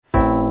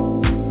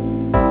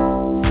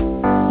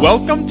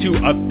Welcome to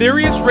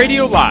Aetherius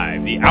Radio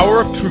Live, the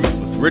Hour of Truth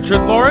with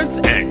Richard Lawrence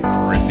and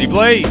Chrissie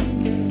Blaze.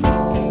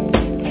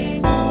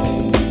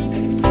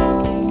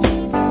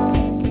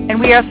 And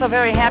we are so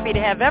very happy to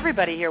have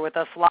everybody here with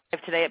us live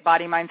today at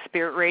Body, Mind,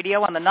 Spirit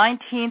Radio on the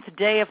 19th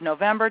day of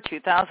November,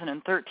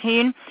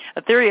 2013.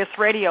 Aetherius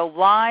Radio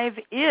Live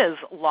is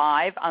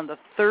live on the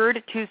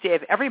third Tuesday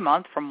of every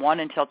month from 1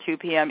 until 2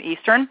 p.m.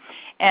 Eastern.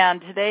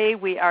 And today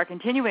we are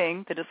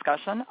continuing the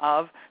discussion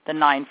of the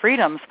 9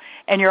 freedoms.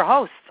 And your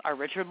hosts are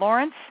Richard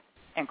Lawrence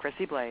and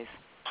Chrissie Blaze.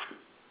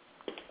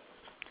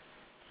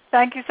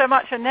 Thank you so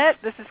much, Annette.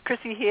 This is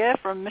Chrissie here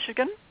from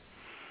Michigan.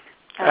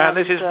 And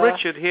this is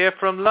Richard here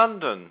from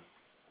London.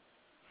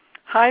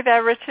 Hi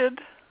there, Richard.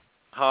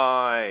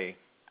 Hi.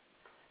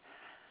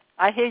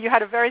 I hear you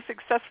had a very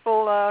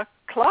successful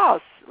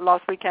class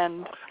last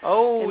weekend.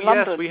 Oh, in yes,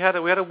 London. we had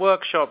a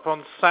workshop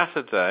on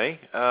Saturday.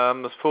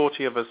 There's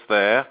 40 of us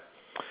there,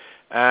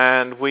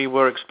 and we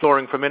were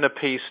exploring from inner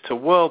peace to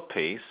world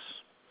peace.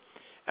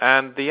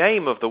 And the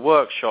aim of the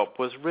workshop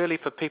was really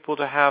for people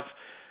to have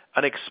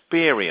an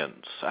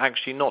experience,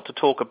 actually not to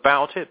talk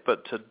about it,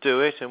 but to do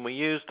it. And we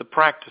used the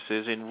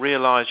practices in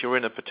Realize Your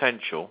Inner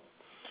Potential.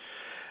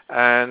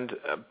 And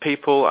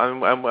people,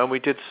 and we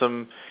did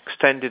some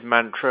extended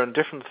mantra and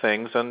different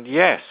things. And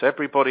yes,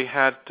 everybody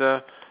had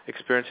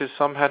experiences.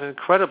 Some had an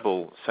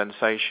incredible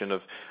sensation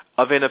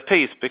of inner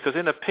peace, because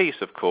inner peace,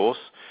 of course,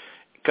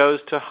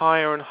 goes to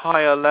higher and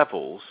higher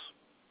levels,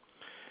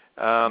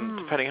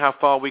 depending how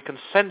far we can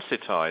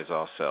sensitize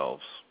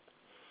ourselves.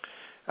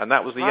 And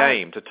that was the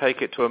aim, to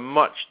take it to a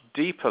much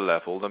deeper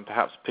level than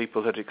perhaps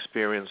people had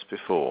experienced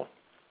before.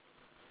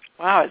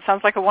 Wow, it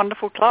sounds like a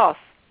wonderful class.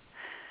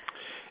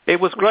 It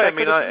was great. I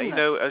mean,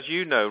 as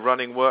you know,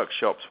 running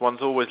workshops,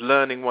 one's always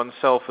learning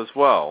oneself as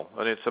well.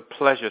 And it's a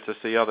pleasure to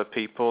see other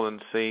people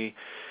and see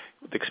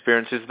the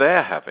experiences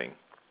they're having.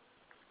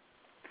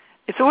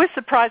 It's always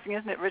surprising,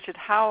 isn't it, Richard,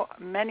 how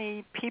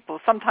many people,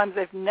 sometimes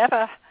they've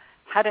never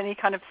had any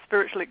kind of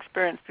spiritual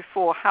experience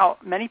before, how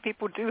many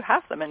people do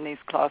have them in these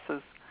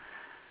classes.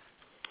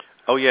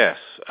 Oh, yes.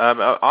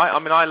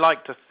 I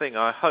like to think,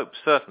 I hope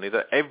certainly,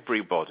 that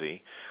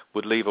everybody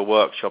would leave a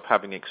workshop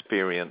having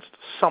experienced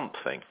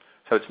something.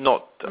 So it's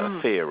not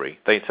a theory.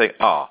 They say,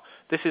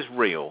 this is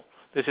real.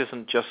 This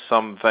isn't just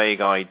some vague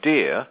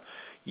idea.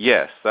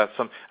 Yes, that's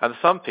some. And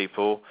some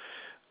people,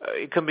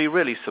 it can be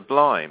really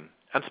sublime.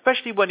 And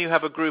especially when you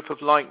have a group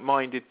of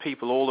like-minded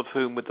people, all of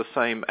whom with the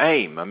same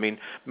aim. I mean,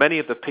 many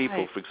of the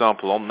people, for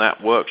example, on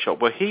that workshop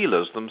were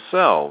healers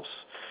themselves.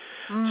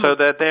 So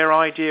their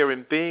idea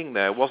in being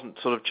there wasn't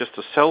sort of just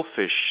a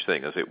selfish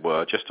thing, as it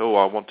were, just, I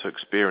want to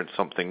experience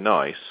something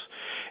nice.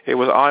 It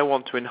was, I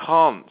want to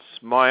enhance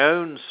my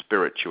own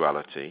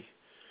spirituality,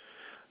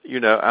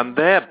 and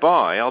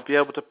thereby I'll be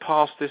able to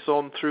pass this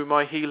on through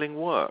my healing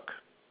work.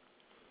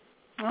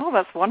 Oh,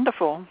 that's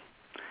wonderful.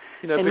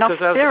 Enough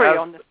theory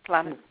on this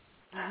planet.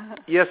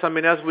 Yes, I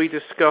mean, as we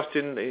discussed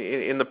in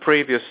the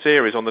previous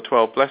series on the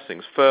 12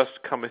 blessings,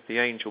 first cometh the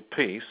angel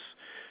peace,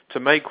 to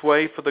make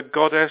way for the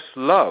goddess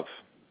love.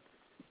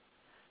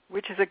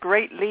 Which is a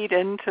great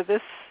lead-in to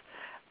this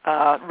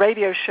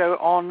radio show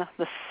on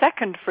the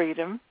second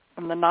freedom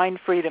from the 9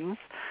 freedoms.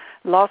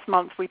 Last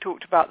month we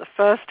talked about the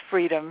first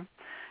freedom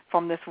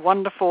from this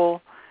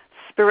wonderful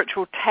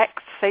spiritual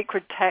text,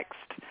 sacred text,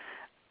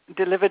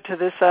 delivered to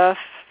this earth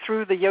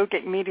through the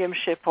yogic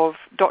mediumship of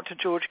Dr.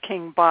 George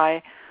King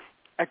by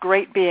a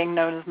great being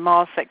known as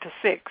Mars Sector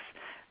 6.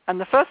 And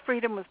the first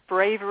freedom was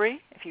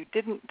bravery. If you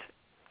didn't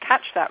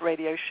catch that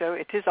radio show,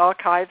 it is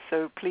archived,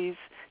 so please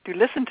do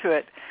listen to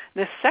it.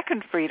 This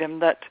second freedom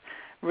that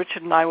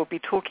Richard and I will be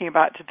talking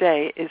about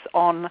today is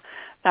on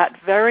that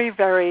very,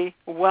 very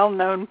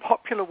well-known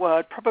popular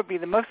word, probably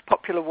the most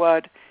popular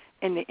word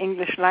in the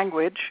English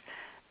language,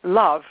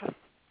 love.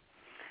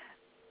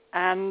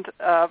 And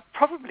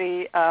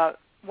probably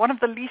one of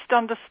the least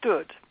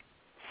understood.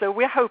 So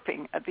we're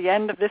hoping at the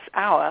end of this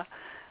hour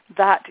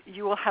that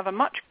you will have a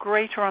much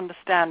greater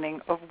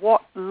understanding of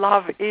what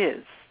love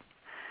is.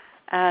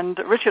 And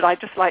Richard, I'd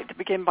just like to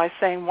begin by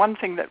saying one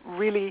thing that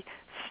really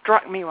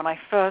struck me when I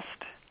first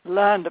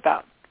learned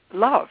about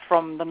love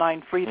from the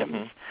 9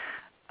 freedoms.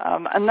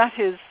 And that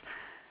is,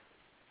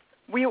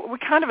 we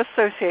kind of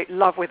associate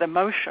love with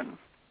emotion.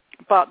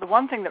 But the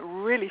one thing that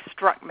really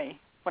struck me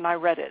when I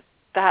read it,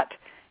 that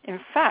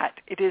in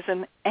fact it is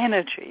an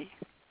energy.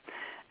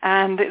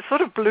 And it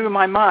sort of blew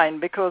my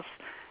mind, because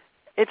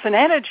it's an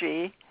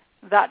energy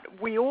that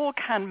we all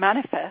can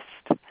manifest.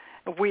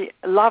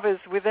 Love is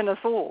within us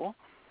all.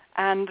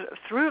 And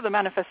through the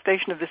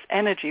manifestation of this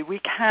energy, we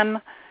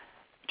can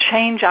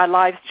change our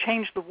lives,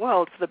 change the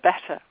world for the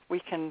better. We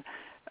can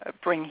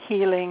bring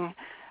healing,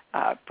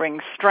 bring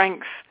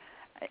strength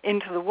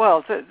into the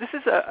world. So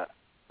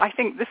I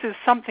think this is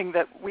something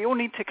that we all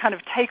need to kind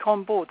of take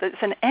on board, that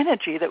it's an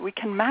energy that we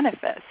can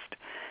manifest.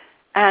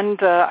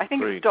 And I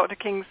think Dr.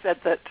 King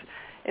said that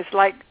it's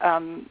like,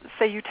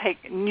 say you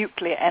take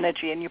nuclear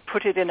energy and you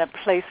put it in a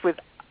place with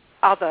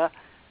other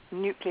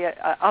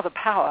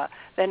power,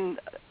 then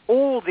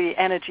all the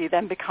energy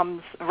then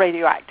becomes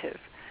radioactive.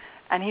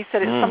 And he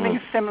said it's something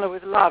similar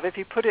with love. If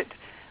you put it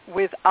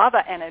with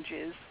other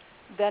energies,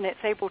 then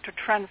it's able to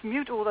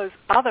transmute all those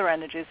other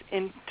energies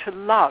into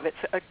love. It's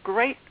a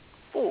great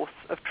force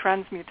of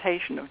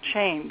transmutation, of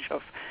change,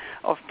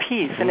 of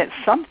peace. And it's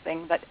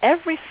something that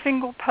every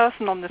single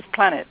person on this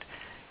planet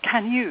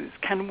can use,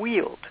 can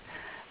wield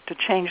to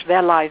change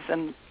their lives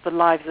and the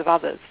lives of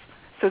others.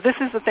 So this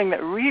is the thing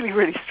that really,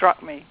 really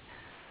struck me.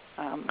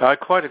 I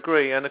quite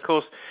agree. And, of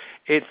course,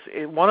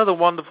 one of the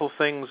wonderful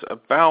things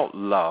about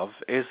love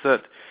is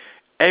that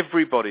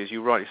everybody, as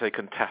you rightly say,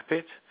 can tap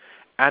it.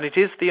 And it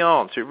is the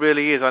answer. It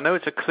really is. I know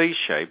it's a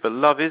cliche, but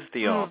love is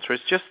the answer.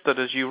 It's just that,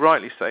 as you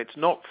rightly say, it's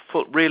not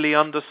really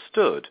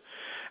understood.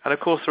 And, of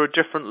course, there are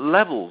different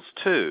levels,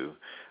 too,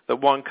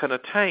 that one can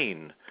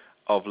attain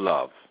of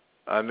love.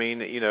 I mean,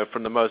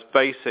 from the most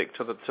basic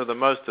to the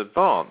most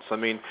advanced. I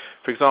mean,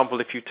 for example,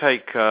 if you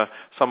take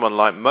someone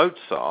like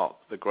Mozart,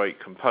 the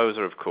great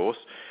composer, of course,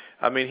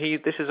 I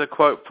mean, this is a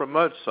quote from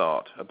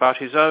Mozart about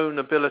his own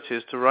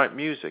abilities to write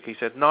music. He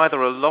said,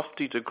 "Neither a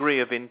lofty degree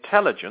of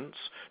intelligence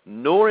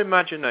nor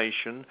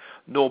imagination,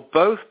 nor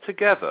both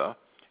together,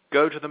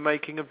 go to the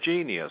making of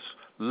genius.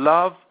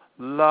 Love,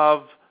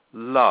 love,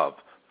 love.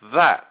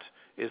 That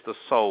is the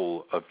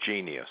soul of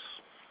genius."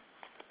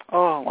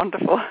 Oh,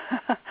 wonderful.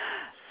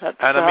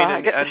 And I mean,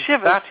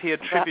 and that he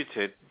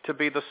attributed to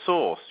be the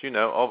source,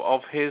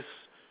 of his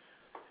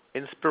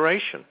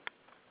inspiration.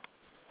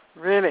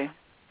 Really?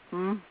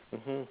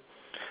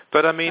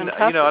 But I mean,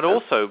 it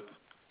also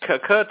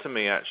occurred to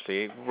me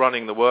actually,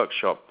 running the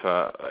workshop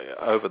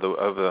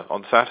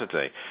on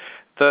Saturday,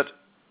 that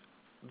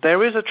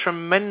there is a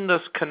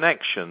tremendous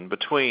connection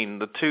between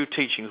the two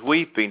teachings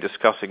we've been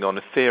discussing on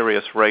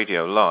Aetherius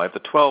Radio Live, the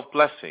 12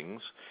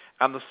 Blessings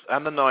and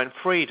the 9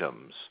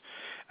 Freedoms.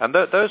 And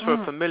those who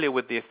are familiar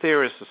with the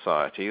Aetherius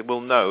Society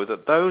will know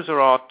that those are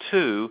our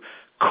two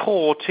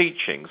core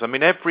teachings. I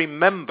mean, every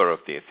member of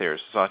the Aetherius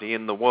Society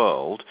in the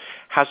world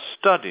has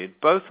studied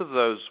both of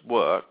those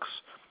works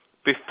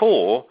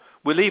before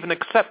we'll even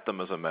accept them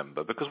as a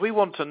member, because we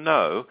want to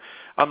know,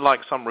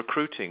 unlike some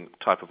recruiting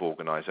type of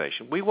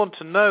organization, we want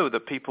to know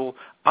that people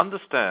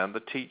understand the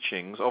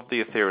teachings of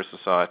the Aetherius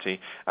Society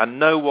and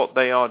know what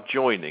they are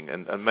joining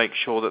and make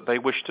sure that they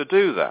wish to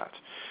do that.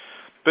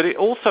 But it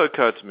also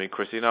occurred to me,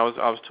 Chrissie, and I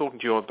was talking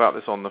to you about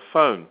this on the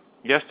phone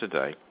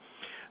yesterday,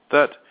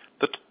 that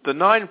the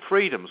 9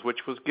 Freedoms,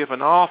 which was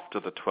given after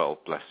the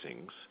 12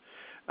 Blessings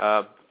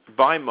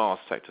by Mars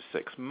Sector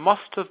 6,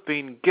 must have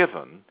been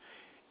given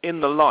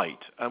in the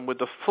light and with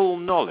the full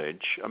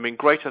knowledge, I mean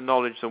greater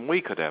knowledge than we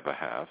could ever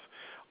have,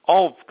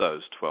 of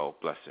those 12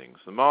 Blessings.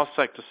 The Mars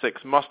Sector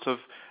 6 must have,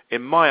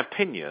 in my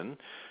opinion,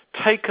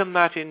 taken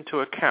that into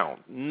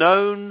account,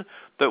 known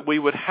that we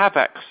would have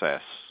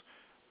access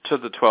to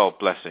the 12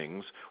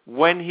 Blessings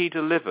when he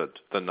delivered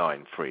the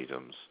 9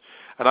 Freedoms.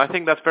 And I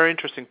think that's very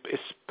interesting,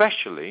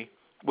 especially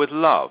with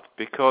love,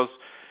 because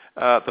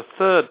the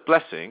third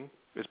blessing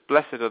is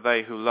blessed are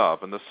they who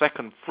love, and the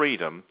second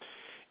freedom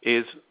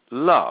is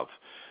love.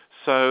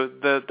 So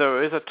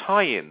there is a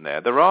tie-in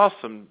there. There are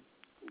some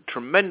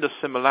tremendous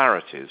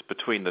similarities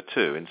between the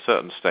two in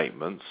certain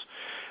statements,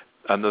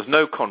 and there's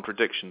no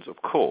contradictions,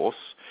 of course,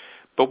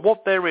 but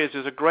what there is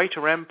a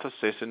greater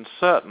emphasis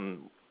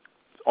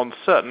on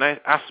certain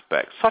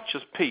aspects, such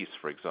as peace,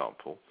 for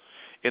example,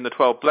 in the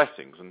 12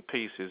 Blessings, and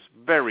peace is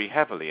very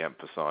heavily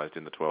emphasized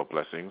in the 12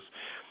 Blessings,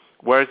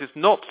 whereas it's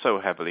not so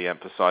heavily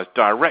emphasized,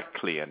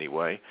 directly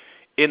anyway,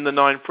 in the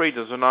 9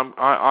 Freedoms. And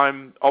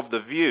I'm of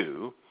the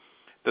view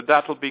that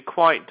that'll be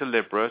quite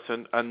deliberate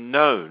and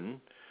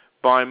known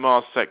by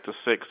Mars Sector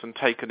 6 and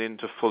taken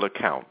into full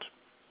account.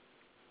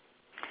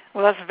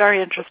 Well, that's a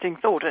very interesting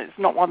thought. It's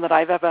not one that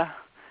I've ever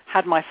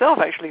had myself,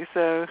 actually,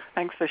 so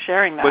thanks for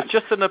sharing that. Well, it's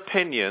just an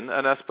opinion,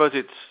 and I suppose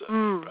it's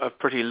a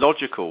pretty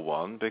logical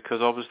one, because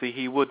obviously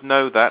he would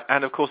know that,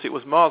 and of course it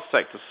was Mars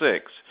Sector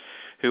 6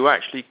 who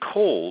actually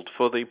called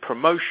for the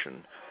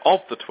promotion of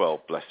the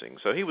 12 Blessings.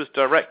 So he was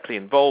directly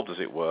involved, as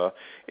it were,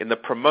 in the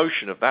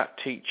promotion of that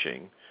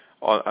teaching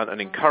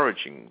and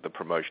encouraging the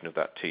promotion of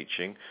that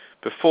teaching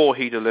before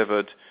he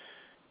delivered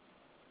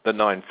the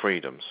 9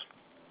 Freedoms.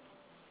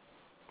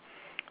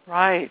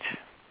 Right.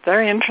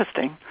 Very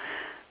interesting.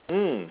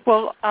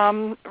 Well,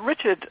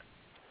 Richard,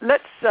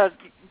 let's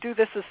do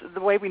this as the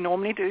way we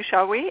normally do,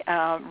 shall we?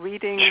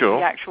 Reading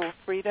the actual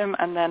freedom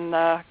and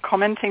then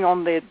commenting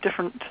on the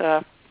different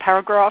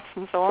paragraphs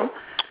and so on.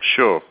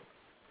 Sure.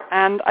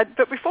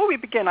 But before we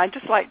begin, I'd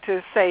just like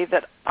to say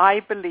that I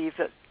believe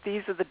that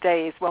these are the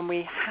days when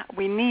we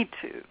need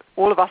to,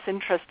 all of us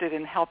interested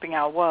in helping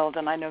our world,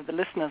 and I know the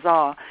listeners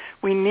are,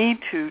 we need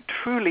to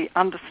truly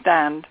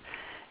understand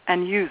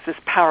and use this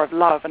power of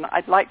love. And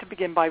I'd like to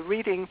begin by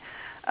reading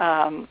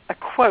a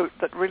quote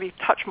that really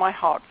touched my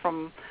heart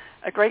from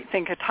a great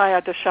thinker,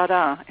 Teilhard de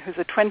Chardin, who's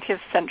a 20th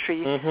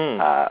century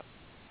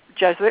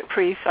Jesuit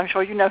priest. I'm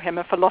sure you know him,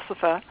 a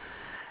philosopher.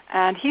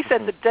 And he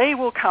said, the day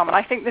will come, and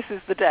I think this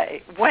is the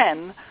day,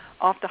 when,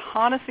 after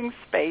harnessing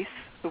space,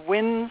 the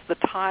winds, the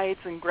tides,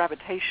 and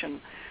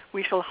gravitation,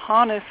 we shall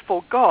harness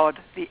for God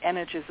the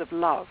energies of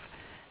love,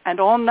 And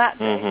on that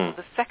day,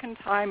 for the second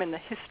time in the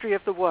history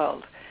of the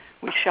world,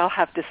 we shall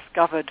have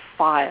discovered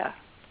fire.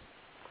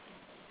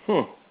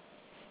 It's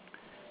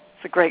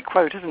a great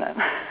quote, isn't it?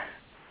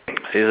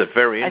 It is a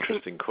very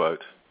interesting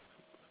quote.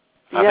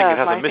 I think it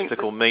has a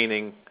mystical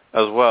meaning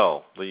as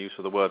well, the use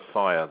of the word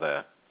fire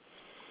there.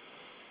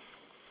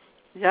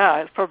 Yeah,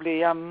 it's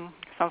probably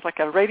sounds like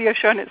a radio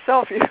show in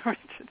itself,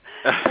 Richard.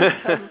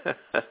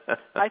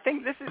 I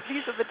think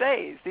these are the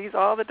days. These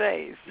are the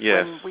days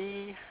when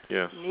we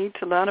need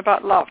to learn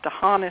about love, to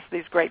harness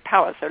these great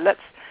powers. So let's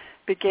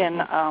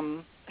begin.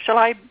 Shall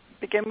I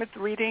begin with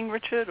reading,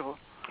 Richard? Or?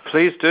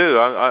 Please do.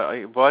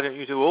 Why don't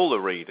you do all the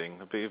reading?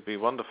 It'd be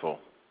wonderful.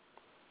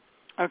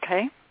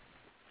 Okay.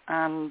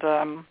 And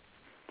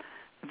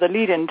the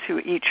lead-in to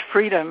each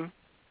freedom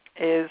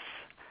is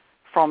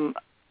from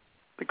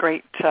the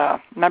great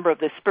member of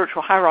the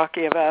spiritual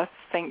hierarchy of Earth,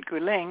 Saint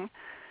Guling.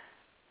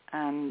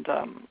 And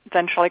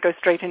then shall I go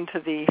straight into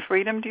the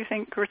freedom, do you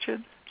think,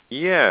 Richard?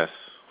 Yes,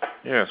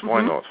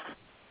 why not?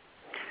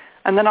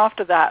 And then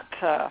after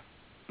that,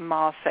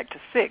 Mars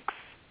Sector 6.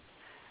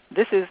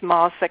 This is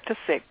Mars Sector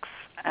 6,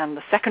 and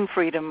the second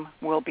freedom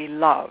will be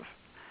love.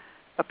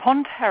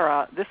 Upon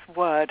Terra, this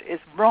word is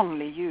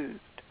wrongly used.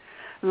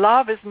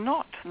 Love is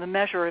not the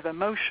measure of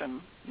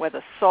emotion,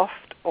 whether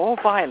soft or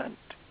violent.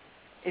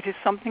 It is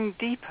something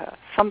deeper,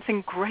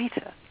 something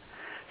greater,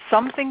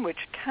 something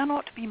which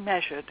cannot be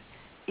measured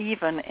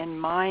even in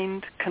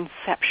mind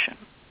conception.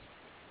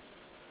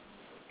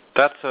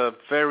 That's a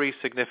very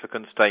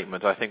significant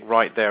statement, I think,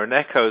 right there, and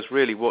echoes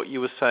really what you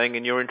were saying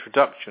in your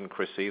introduction,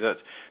 Chrissie, that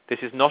this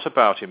is not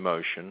about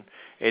emotion.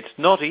 It's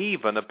not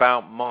even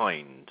about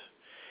mind.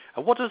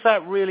 And what does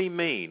that really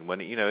mean?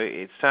 When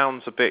it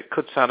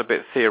could sound a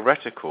bit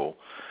theoretical,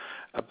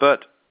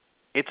 but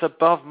it's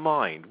above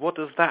mind. What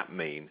does that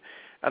mean?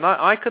 And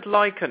I could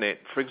liken it,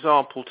 for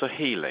example, to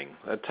healing,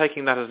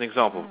 taking that as an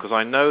example, because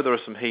I know there are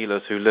some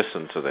healers who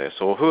listen to this,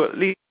 or who at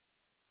least...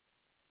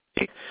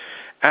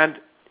 And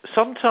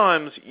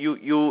sometimes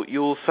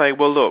you'll say,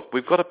 well, look,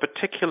 we've got a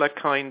particular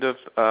kind of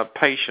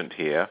patient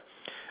here,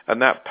 and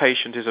that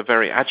patient is a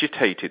very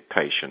agitated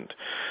patient.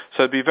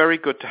 So it'd be very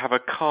good to have a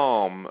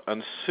calm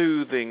and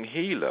soothing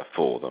healer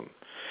for them.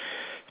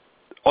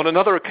 On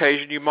another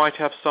occasion, you might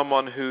have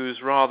someone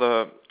who's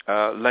rather...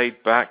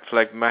 laid back,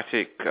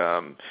 phlegmatic,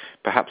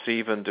 perhaps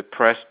even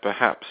depressed,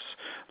 perhaps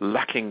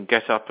lacking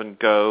get up and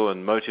go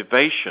and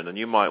motivation, and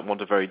you might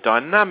want a very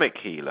dynamic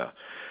healer.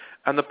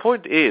 And the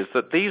point is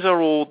that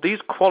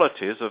these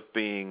qualities of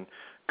being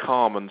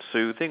calm and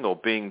soothing or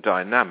being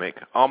dynamic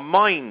are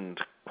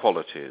mind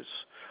qualities.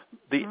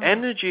 The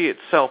energy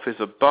itself is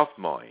above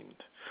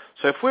mind.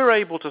 So if we're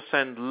able to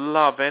send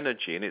love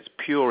energy in its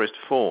purest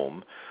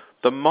form,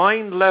 the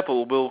mind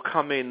level will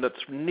come in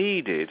that's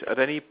needed at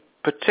any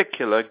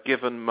particular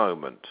given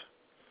moment.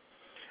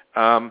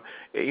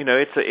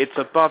 It's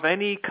above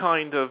any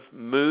kind of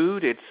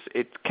mood.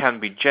 It can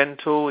be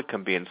gentle, it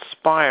can be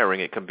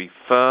inspiring, it can be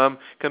firm,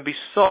 it can be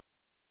soft,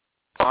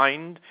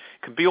 kind,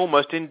 it can be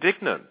almost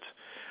indignant.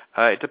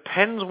 It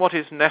depends what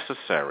is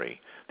necessary.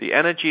 The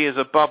energy is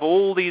above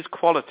all these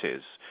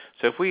qualities.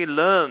 So if we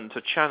learn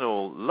to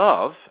channel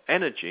love,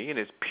 energy, in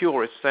its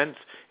purest sense,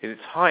 in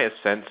its highest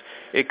sense,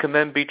 it can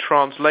then be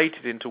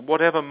translated into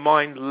whatever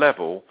mind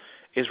level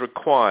is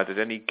required at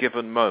any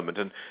given moment.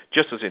 And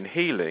just as in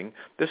healing,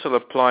 this will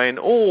apply in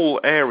all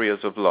areas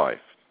of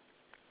life.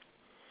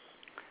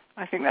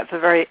 I think that's a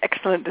very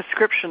excellent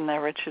description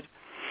there, Richard.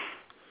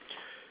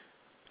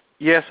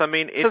 Yes, I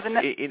mean,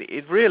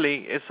 it really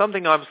is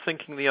something I was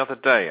thinking the other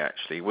day,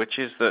 actually, which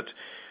is that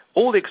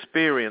all the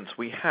experience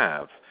we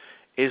have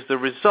is the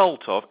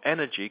result of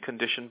energy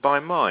conditioned by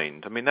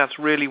mind. I mean, that's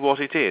really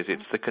what it is.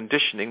 It's the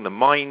conditioning, the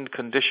mind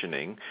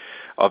conditioning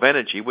of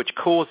energy, which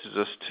causes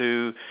us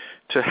to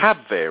have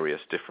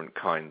various different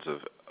kinds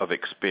of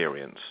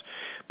experience.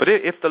 But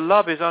if the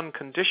love is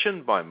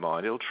unconditioned by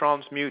mind, it'll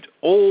transmute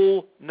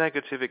all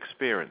negative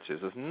experiences.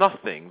 There's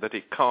nothing that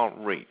it can't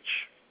reach.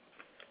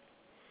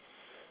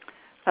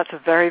 That's a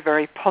very,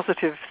 very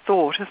positive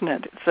thought, isn't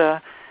it? It's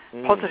a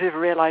positive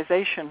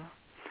realization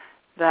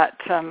that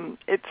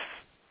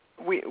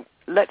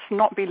let's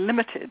not be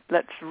limited.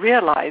 Let's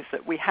realize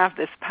that we have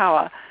this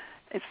power.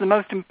 It's the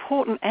most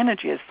important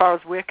energy, as far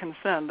as we're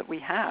concerned, that we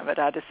have at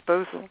our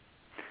disposal.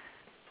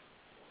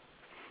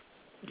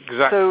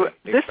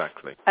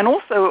 Exactly. And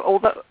also,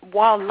 although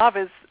while love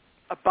is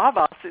above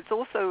us, it's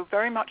also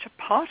very much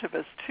a part of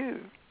us too,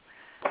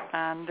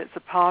 and it's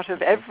a part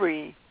of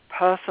every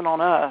person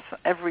on Earth,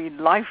 every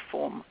life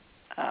form.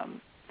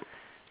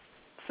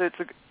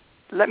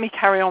 Let me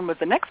carry on with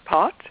the next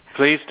part.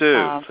 Please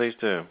do. Please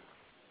do.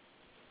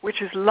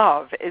 Which is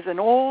love is an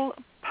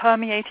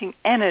all-permeating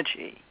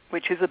energy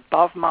which is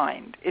above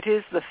mind. It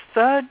is the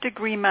third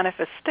degree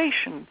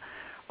manifestation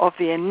of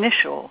the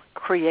initial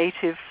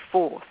creative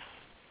force.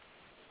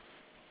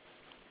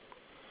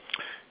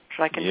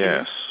 Should I continue?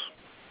 Yes.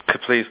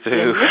 Please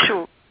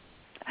do.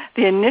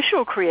 The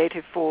initial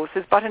creative force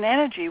is but an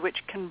energy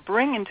which can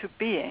bring into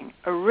being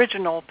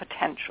original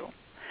potential.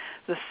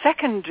 The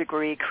second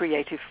degree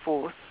creative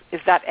force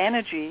is that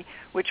energy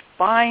which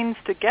binds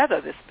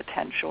together this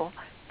potential,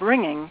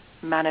 bringing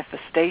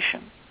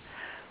manifestation.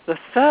 The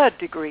third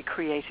degree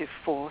creative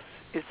force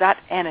is that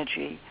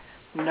energy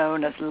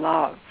known as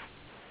love.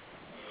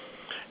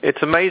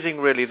 It's amazing,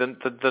 really,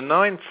 the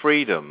 9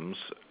 freedoms,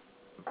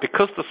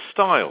 because the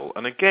style,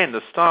 and again,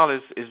 the style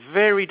is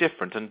very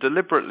different, and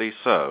deliberately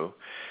so,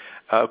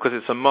 because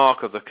it's a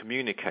mark of the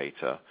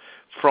communicator,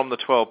 from the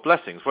 12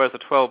 blessings, whereas the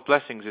 12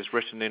 blessings is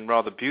written in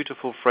rather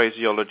beautiful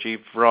phraseology,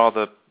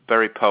 rather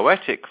very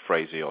poetic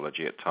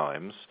phraseology at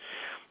times.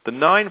 The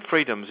 9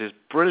 freedoms is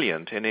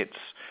brilliant in its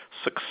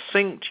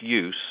succinct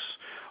use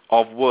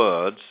of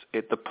words,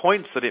 the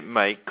points that it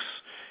makes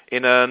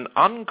in an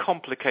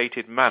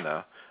uncomplicated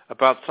manner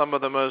about some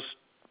of the most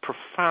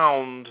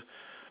profound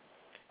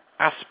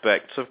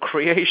aspects of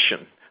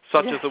creation,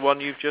 such as the one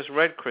you've just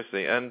read,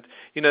 Chrissie. And,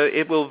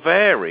 it will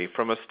vary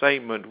from a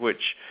statement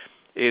which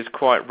is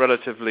quite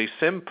relatively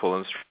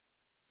simple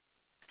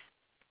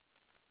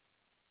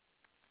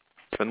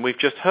and we've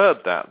just heard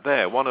that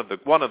there. One of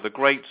the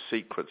great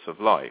secrets of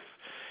life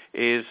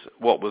is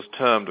what was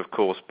termed, of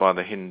course, by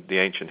the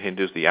ancient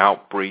Hindus, the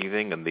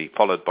outbreathing, and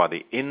followed by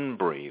the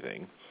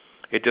inbreathing.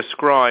 It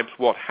describes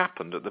what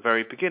happened at the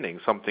very beginning,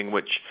 something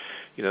which,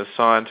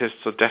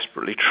 scientists are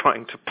desperately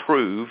trying to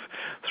prove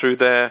through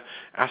their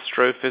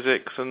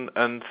astrophysics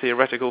and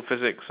theoretical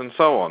physics and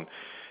so on.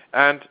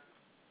 And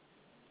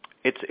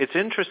it's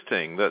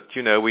interesting that,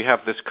 we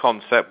have this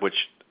concept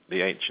which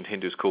the ancient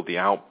Hindus called the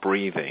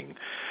outbreathing,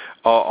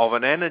 of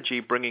an energy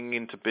bringing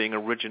into being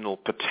original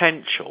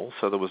potential,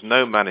 so there was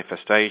no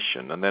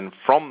manifestation, and then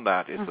from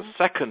that is the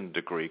second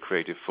degree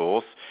creative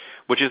force,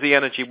 which is the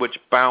energy which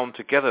bound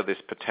together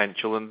this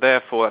potential, and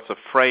therefore that's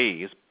a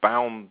phrase,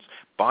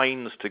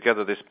 binds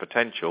together this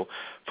potential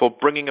for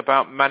bringing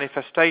about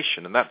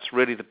manifestation, and that's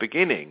really the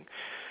beginning.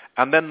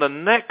 And then the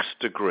next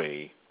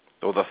degree,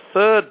 or the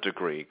third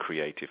degree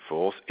creative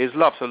force, is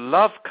love. So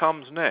love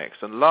comes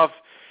next, and love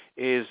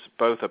is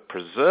both a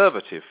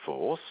preservative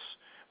force,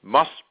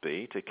 must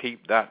be to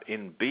keep that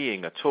in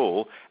being at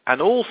all,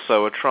 and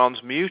also a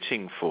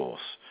transmuting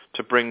force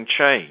to bring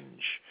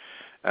change.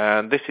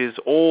 And this is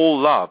all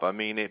love. I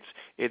mean,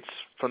 it's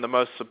from the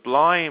most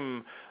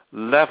sublime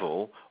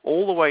level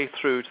all the way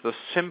through to the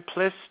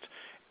simplest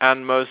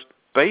and most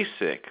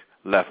basic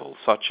level,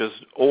 such as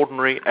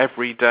ordinary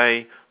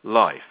everyday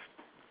life.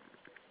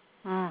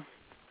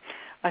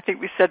 I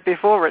think we said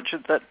before,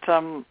 Richard,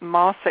 that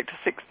Mars Sector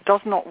 6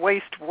 does not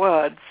waste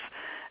words.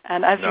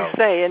 And as you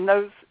say, in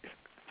those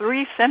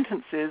 3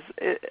 sentences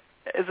is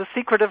a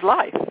secret of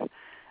life.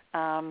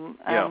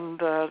 And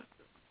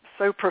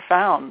so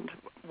profound,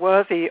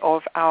 worthy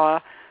of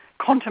our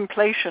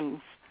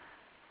contemplations.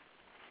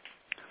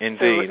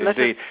 Indeed,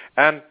 indeed.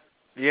 And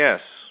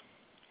yes,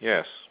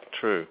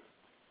 true.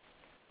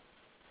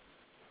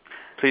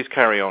 Please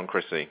carry on,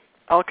 Chrissie.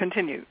 I'll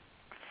continue.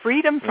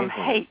 Freedom from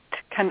hate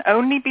can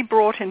only be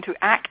brought into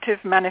active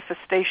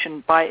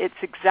manifestation by its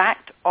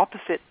exact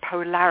opposite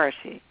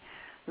polarity.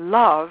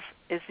 Love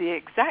is the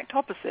exact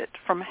opposite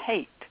from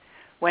hate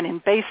when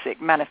in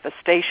basic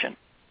manifestation.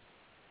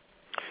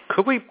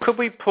 Could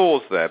we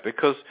pause there,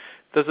 because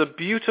there's a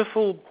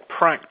beautiful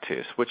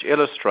practice which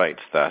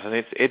illustrates that, and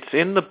it's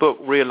in the book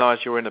Realize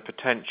Your Inner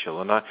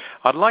Potential. And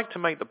I'd like to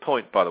make the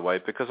point, by the way,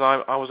 because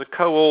I was a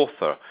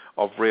co-author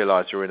of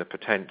Realize Your Inner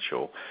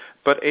Potential,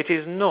 but it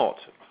is not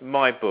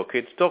my book,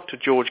 it's Dr.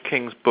 George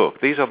King's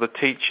book. These are the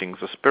teachings,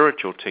 the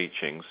spiritual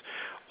teachings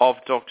of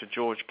Dr.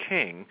 George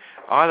King,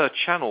 either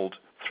channeled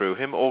through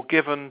him or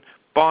given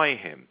by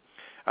him.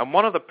 And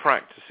one of the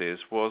practices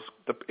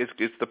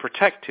is the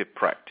protective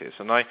practice.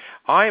 And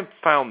I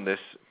found this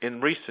in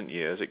recent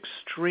years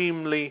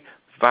extremely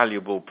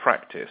valuable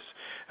practice.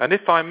 And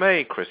if I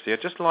may, Chrissie,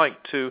 I'd just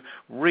like to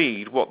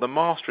read what the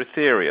Master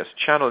Aetherius,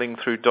 channeling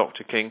through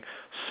Dr. King,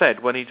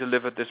 said when he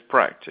delivered this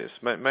practice.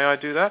 May I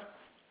do that?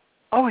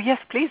 Oh, yes,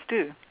 please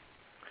do.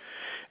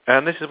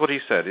 And this is what he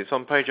said. It's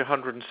on page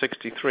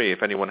 163,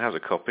 if anyone has a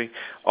copy,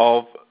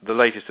 of the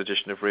latest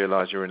edition of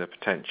Realize Your Inner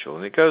Potential.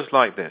 And it goes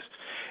like this.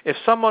 If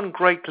someone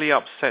greatly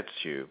upsets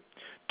you,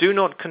 do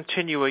not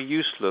continue a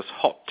useless,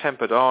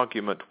 hot-tempered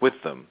argument with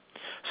them.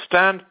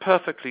 Stand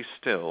perfectly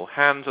still,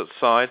 hands at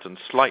sides and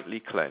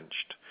slightly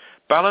clenched.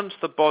 Balance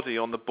the body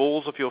on the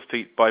balls of your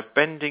feet by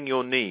bending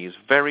your knees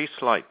very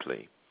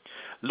slightly.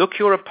 Look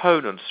your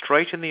opponent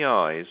straight in the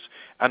eyes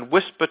and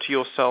whisper to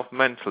yourself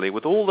mentally,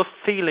 with all the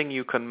feeling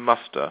you can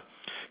muster,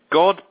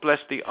 God bless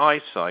the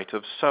eyesight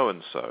of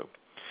so-and-so.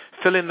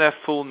 Fill in their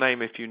full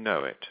name if you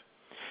know it.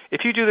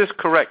 If you do this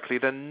correctly,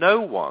 then no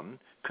one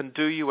can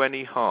do you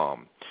any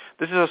harm.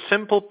 This is a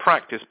simple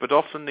practice, but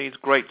often needs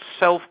great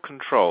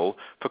self-control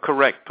for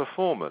correct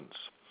performance.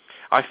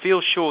 I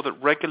feel sure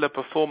that regular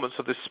performance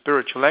of this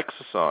spiritual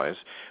exercise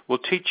will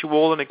teach you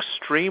all an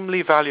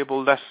extremely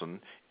valuable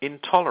lesson in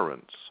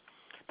tolerance.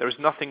 There is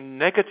nothing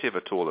negative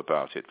at all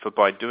about it, for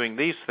by doing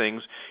these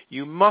things,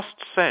 you must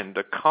send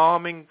a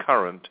calming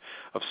current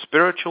of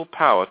spiritual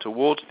power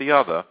towards the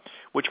other,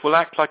 which will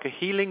act like a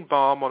healing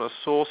balm on a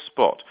sore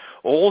spot.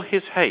 All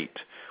his hate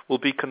will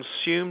be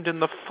consumed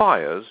in the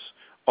fires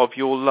of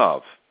your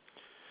love.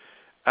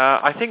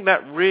 I think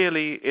that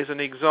really is an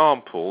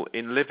example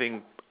in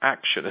living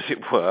action, as it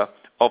were,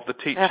 of the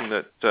teaching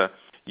that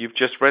you've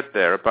just read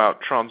there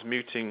about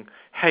transmuting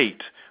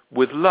hate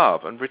with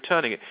love and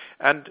returning it.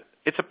 And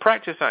it's a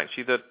practice,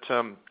 actually,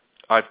 that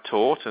I've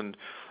taught, and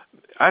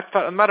as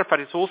a matter of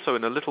fact, it's also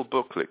in a little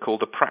booklet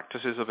called The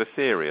Practices of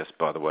Aetherius,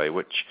 by the way,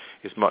 which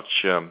is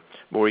much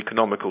more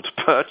economical to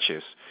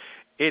purchase.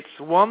 It's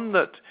one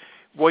that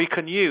we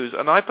can use,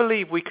 and I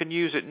believe we can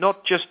use it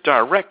not just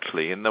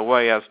directly in the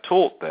way as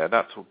taught there.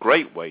 That's a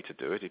great way to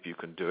do it, if you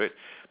can do it,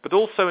 but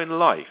also in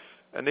life.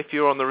 And if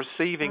you're on the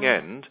receiving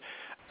end,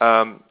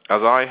 as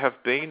I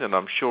have been, and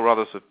I'm sure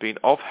others have been,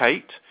 of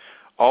hate,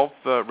 of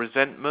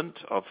resentment,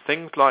 of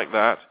things like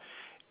that,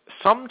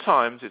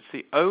 sometimes it's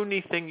the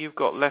only thing you've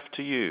got left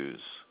to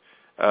use.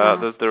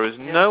 There is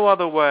no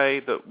other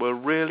way that will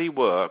really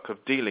work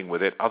of dealing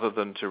with it other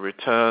than to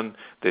return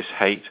this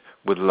hate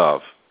with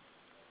love.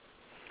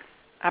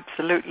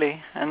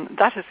 Absolutely. And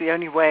that is the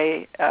only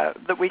way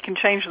that we can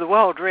change the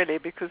world, really,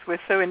 because we're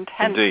so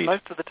intent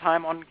most of the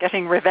time on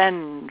getting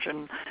revenge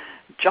and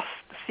just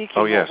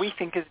seeking what we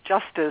think is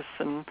justice.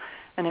 And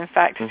in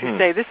fact, as you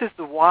say, this is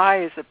the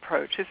wise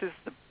approach. This is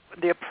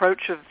the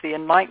approach of the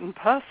enlightened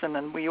person,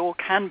 and we all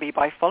can be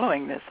by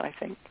following this, I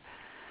think.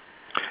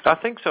 I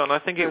think so, and I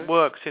think it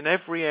works in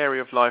every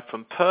area of life,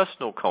 from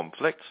personal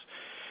conflicts,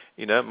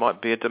 it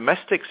might be a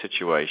domestic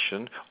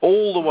situation,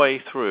 all the way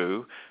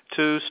through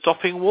to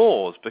stopping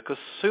wars, because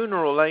sooner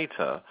or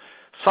later,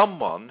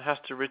 someone has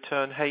to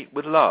return hate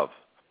with love.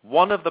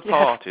 One of the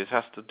parties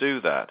has to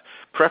do that,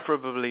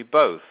 preferably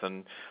both.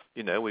 And,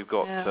 we've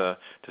got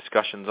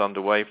discussions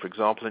underway, for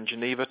example, in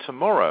Geneva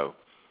tomorrow.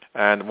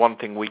 And one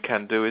thing we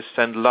can do is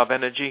send love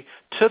energy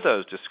to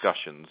those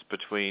discussions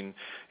between,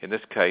 in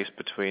this case,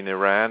 between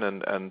Iran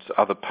and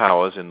other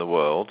powers in the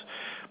world.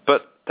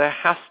 But there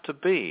has to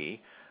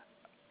be,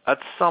 at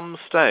some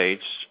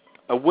stage,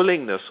 a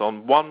willingness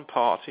on one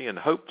party and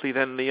hopefully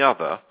then the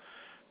other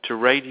to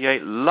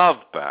radiate love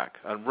back.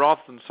 And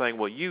rather than saying,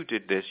 well, you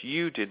did this,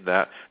 you did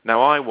that,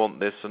 now I want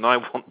this and I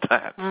want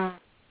that.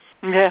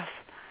 Yes.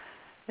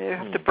 You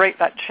have to break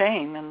that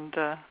chain and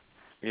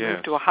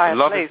move to a higher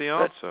love place. Is the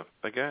answer,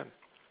 again.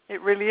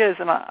 It really is.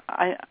 And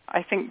I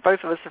think both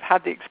of us have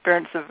had the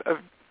experience of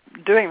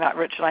doing that,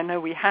 Richard. I know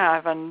we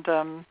have. And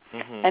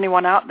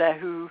anyone out there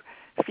who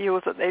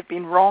feels that they've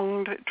been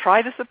wronged,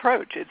 try this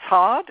approach. It's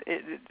hard.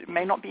 It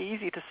may not be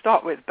easy to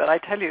start with, but I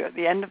tell you, at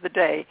the end of the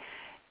day,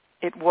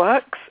 it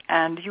works,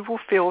 and you will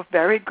feel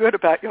very good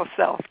about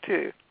yourself,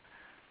 too.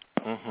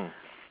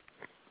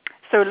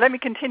 So let me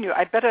continue.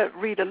 I'd better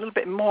read a little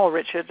bit more,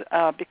 Richard,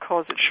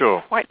 because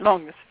it's quite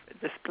long,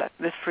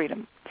 this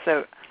freedom.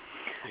 So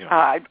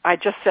I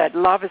just said,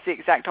 love is the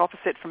exact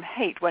opposite from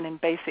hate when in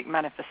basic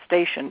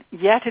manifestation,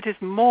 yet it is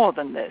more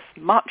than this,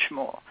 much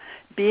more.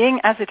 Being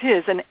as it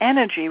is an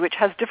energy which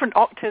has different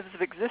octaves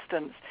of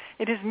existence,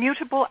 it is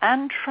mutable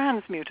and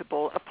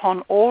transmutable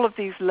upon all of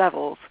these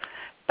levels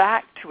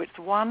back to its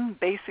one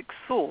basic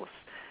source.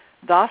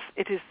 Thus,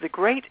 it is the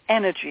great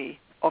energy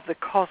of the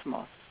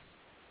cosmos.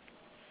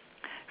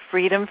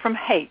 Freedom from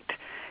hate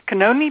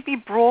can only be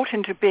brought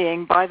into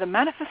being by the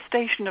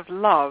manifestation of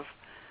love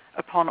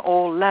upon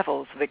all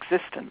levels of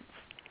existence.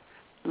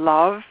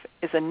 Love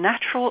is a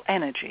natural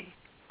energy,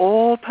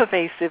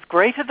 all-pervasive,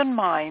 greater than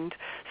mind,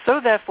 so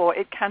therefore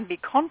it can be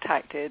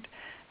contacted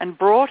and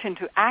brought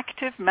into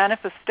active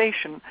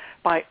manifestation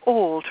by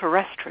all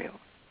terrestrials.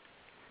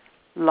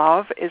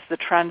 Love is the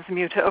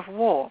transmuter of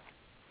war.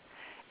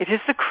 It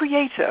is the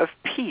creator of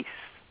peace.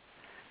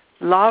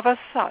 Love as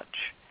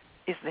such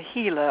is the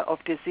healer of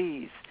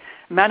disease.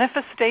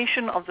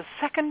 Manifestation of the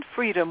second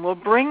freedom will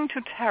bring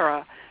to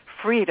terra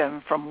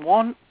freedom from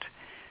want,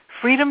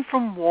 freedom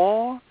from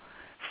war,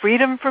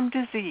 freedom from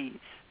disease,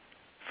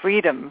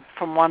 freedom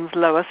from one's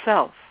lower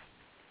self,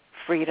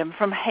 freedom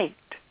from hate,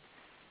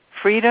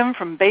 freedom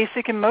from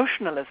basic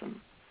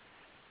emotionalism.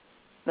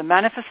 The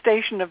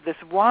manifestation of this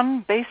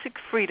one basic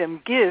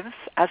freedom gives,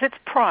 as its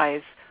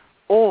prize,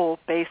 all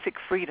basic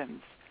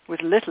freedoms,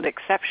 with little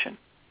exception.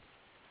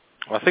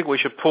 I think we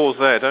should pause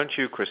there, don't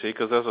you, Chrissie?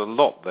 Because there's a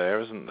lot there,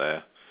 isn't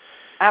there?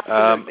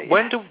 Absolutely.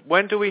 Does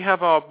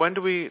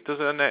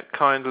Annette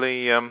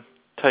kindly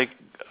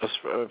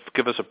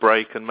give us a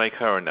break and make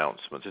her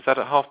announcements? Is that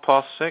at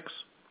 6:30?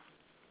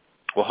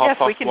 Or 1:30 your time?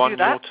 Yes, we can do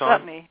that,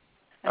 certainly.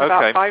 In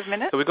about 5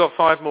 minutes. So we've got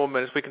 5 more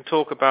minutes. We can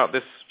talk about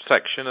this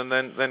section and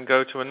then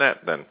go to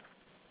Annette then.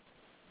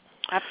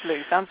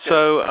 Absolutely, sounds good.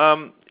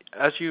 So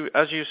as you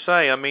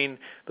say, I mean,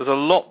 there's a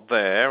lot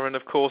there, and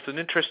of course an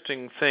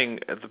interesting thing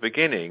at the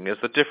beginning is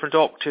the different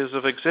octaves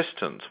of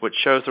existence, which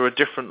shows there are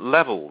different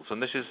levels,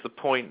 and this is the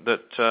point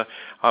that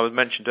I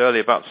mentioned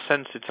earlier about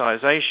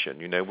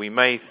sensitization. We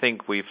may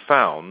think we've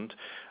found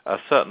a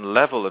certain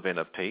level of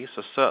inner peace,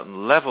 a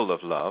certain level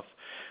of love,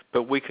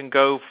 but we can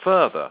go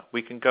further,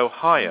 we can go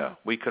higher,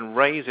 we can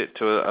raise it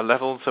to a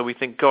level so we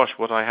think, gosh,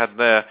 what I had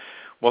there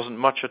wasn't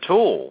much at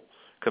all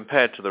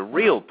compared to the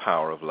real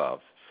power of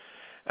love.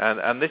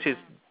 And this is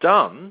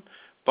done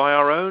by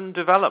our own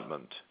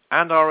development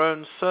and our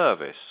own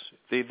service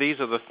these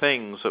are the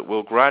things that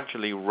will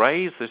gradually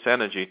raise this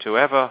energy to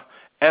ever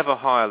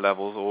higher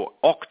levels, or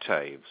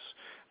octaves,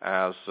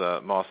 as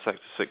Mars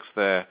Sector 6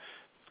 there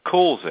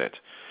calls it.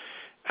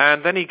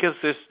 And then he gives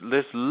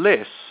this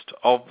list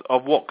of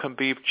what can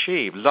be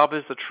achieved. Love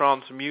is the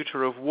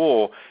transmuter of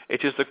war.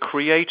 It is the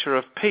creator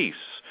of peace.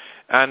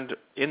 And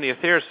in the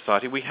Aetherius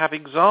Society, we have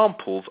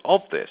examples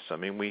of this. I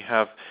mean, we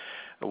have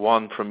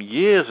one from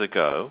years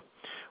ago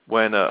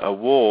when a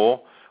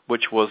war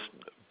which was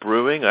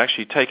brewing,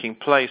 actually taking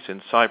place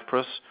in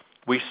Cyprus,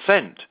 we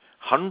sent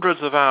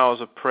hundreds of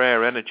hours of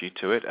prayer energy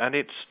to it, and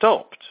it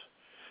stopped.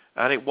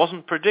 And it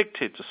wasn't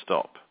predicted to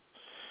stop.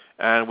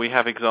 And we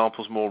have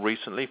examples more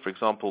recently. For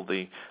example,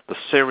 the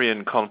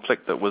Syrian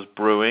conflict that was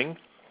brewing.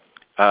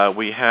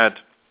 We had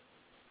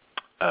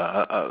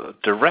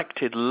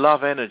directed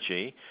love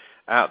energy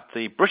at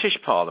the British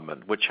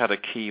Parliament, which had a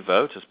key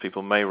vote, as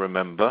people may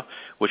remember,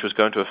 which was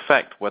going to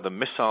affect whether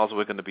missiles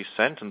were going to be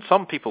sent. And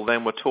some people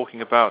then were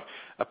talking about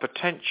a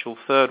potential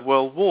Third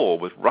World War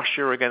with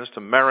Russia against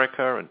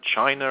America and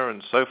China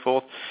and so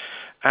forth.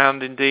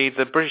 And indeed,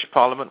 the British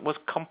Parliament was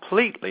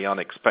completely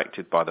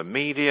unexpected by the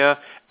media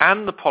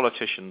and the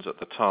politicians at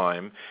the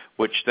time,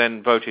 which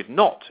then voted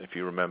not, if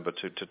you remember,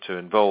 to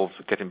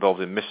get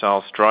involved in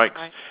missile strikes.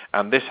 Right.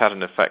 And this had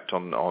an effect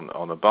on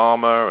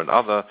Obama and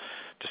other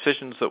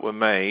decisions that were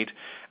made.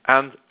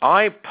 And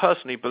I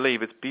personally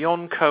believe it's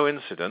beyond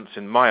coincidence,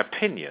 in my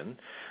opinion,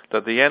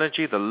 that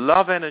the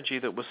love energy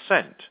that was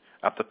sent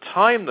at the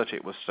time that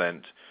it was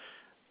sent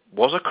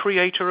was a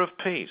creator of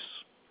peace.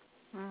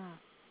 Mm.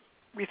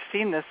 We've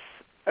seen this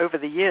over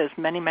the years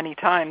many, many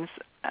times,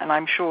 and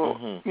I'm sure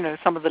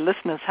some of the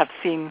listeners have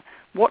seen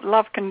what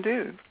love can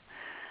do.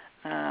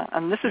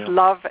 And this is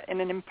love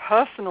in an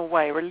impersonal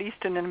way,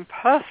 released in an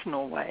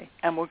impersonal way,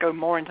 and we'll go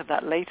more into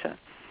that later.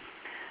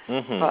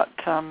 Mm-hmm. But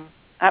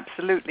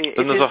absolutely,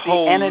 and there's a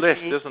whole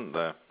energy. list, isn't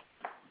there?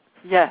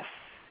 Yes,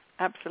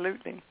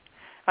 absolutely.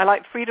 I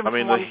like freedom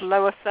from one's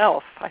lower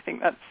self. I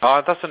think that's. I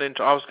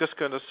was just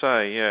going to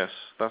say, yes,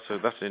 that's an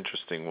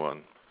interesting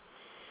one.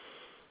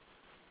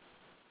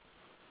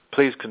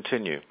 Please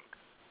continue.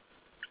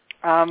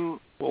 What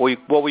were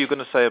you going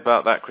to say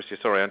about that, Chrissie?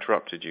 Sorry, I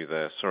interrupted you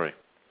there. Sorry.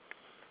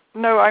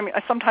 No, I mean,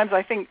 sometimes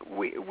I think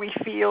we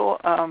feel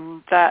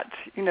that,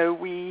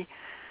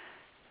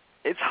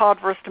 it's hard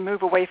for us to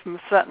move away from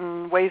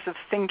certain ways of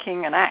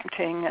thinking and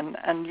acting,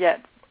 and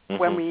yet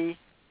when we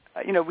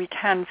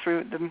can,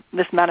 through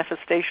this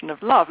manifestation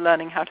of love,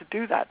 learning how to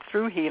do that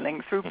through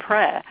healing, through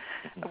prayer,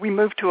 we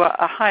move to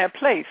a higher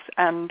place,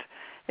 and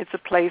it's a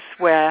place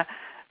where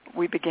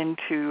we begin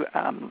to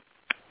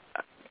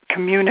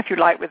commune, if you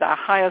like, with our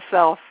higher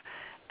self,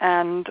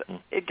 and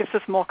it gives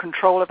us more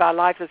control of our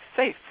lives, as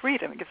you say,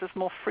 freedom. It gives us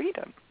more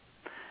freedom.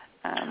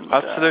 And,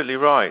 absolutely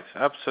right.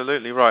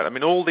 Absolutely right. I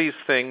mean, all these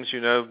things,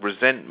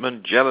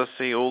 resentment,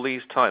 jealousy, all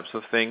these types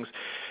of things,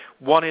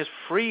 one is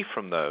free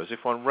from those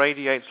if one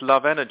radiates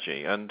love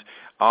energy. And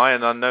I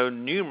know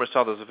numerous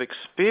others have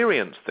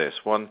experienced this.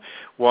 One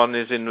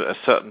is in a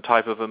certain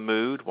type of a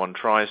mood. One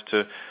tries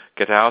to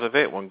get out of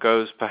it. One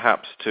goes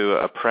perhaps to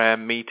a prayer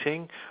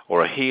meeting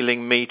or a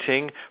healing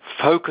meeting,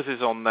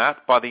 focuses on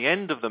that. By the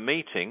end of the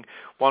meeting,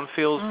 one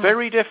feels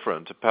very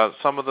different about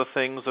some of the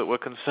things that were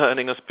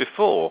concerning us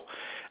before.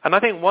 And I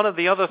think one of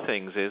the other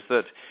things is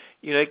that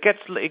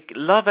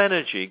love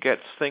energy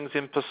gets things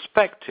in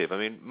perspective. I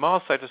mean,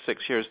 Mars Sector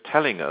 6 here is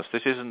telling us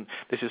this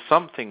is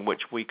something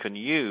which we can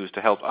use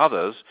to help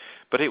others,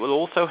 but it will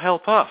also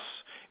help us.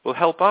 It will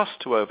help us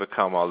to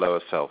overcome our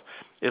lower self.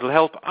 It will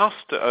help us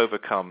to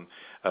overcome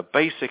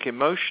basic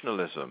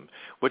emotionalism,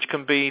 which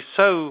can be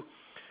so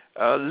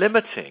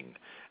limiting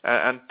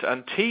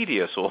and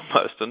tedious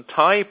almost, and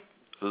tie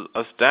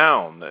us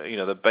down,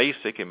 the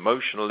basic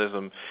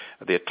emotionalism,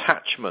 the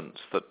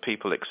attachments that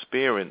people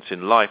experience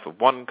in life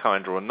of one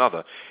kind or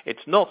another.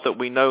 It's not that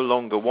we no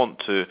longer want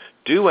to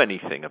do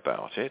anything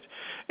about it.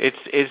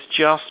 It's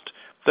just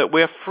that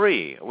we're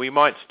free. We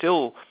might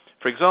still,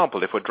 for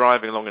example, if we're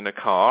driving along in a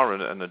car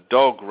and a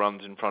dog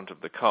runs in front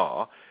of the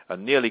car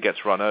and nearly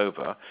gets run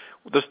over,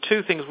 there's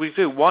two things we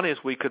do. One is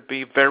we could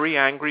be very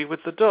angry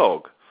with the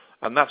dog,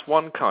 and that's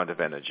one kind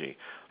of energy.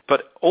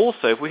 But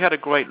also, if we had a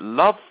great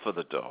love for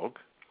the dog,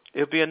 it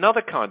would be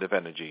another kind of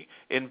energy.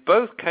 In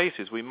both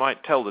cases, we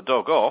might tell the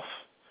dog off,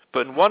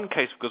 but in one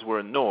case because we're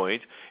annoyed,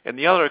 in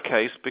the other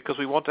case because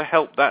we want to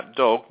help that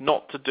dog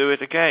not to do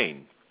it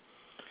again.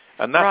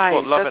 And that's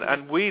what love is.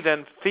 And we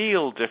then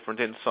feel different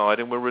inside,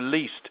 and we're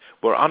released,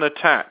 we're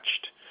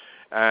unattached,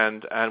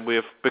 and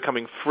we're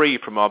becoming free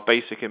from our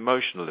basic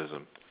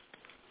emotionalism.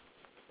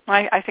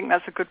 I think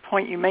that's a good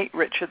point you make,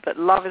 Richard, that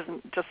love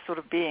isn't just sort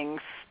of being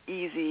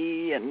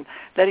easy and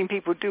letting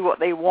people do what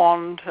they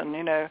want and,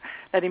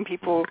 letting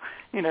people,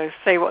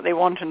 say what they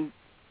want and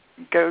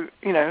go,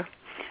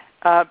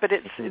 but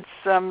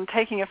it's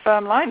taking a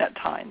firm line at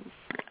times,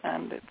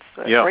 and it's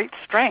a great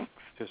strength.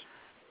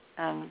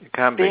 And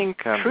being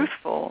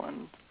truthful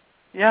and,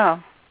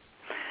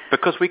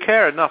 Because we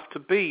care enough to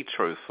be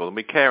truthful, and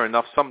we care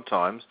enough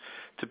sometimes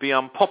to be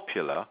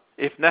unpopular,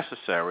 if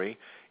necessary,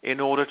 in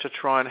order to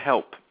try and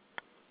help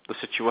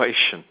the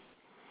situation.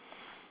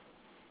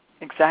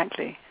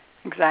 Exactly.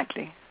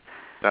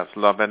 That's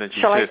love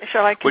energy Shall too.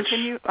 I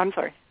continue? I'm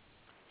sorry.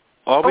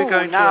 Are we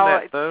going to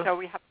Annette,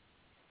 though?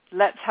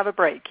 Let's have a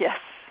break, yes.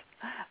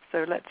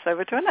 So let's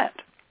over to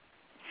Annette.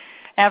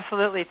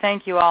 Absolutely.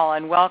 Thank you all,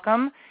 and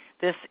welcome.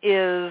 This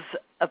is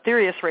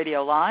Aetherius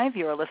Radio Live.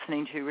 You are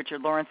listening to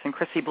Richard Lawrence and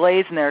Chrissie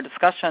Blaze in their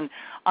discussion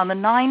on the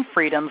 9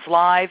 Freedoms,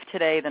 live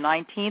today, the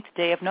 19th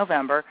day of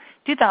November,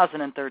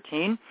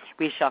 2013.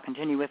 We shall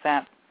continue with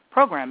that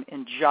program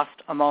in just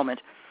a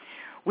moment.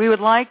 We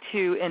would like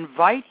to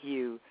invite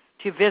you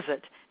to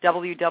visit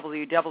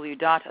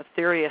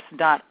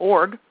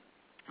www.aetherius.org,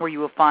 where you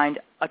will find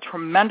a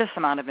tremendous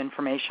amount of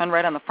information.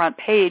 Right on the front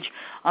page,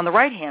 on the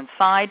right-hand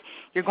side,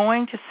 you're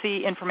going to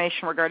see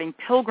information regarding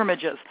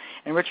pilgrimages.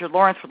 And Richard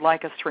Lawrence would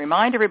like us to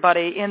remind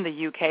everybody in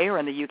the UK or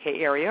in the UK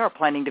area or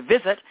planning to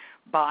visit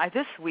by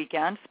this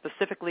weekend,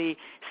 specifically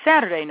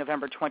Saturday,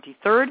 November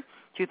 23rd,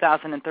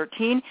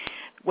 2013.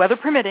 Weather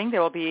permitting,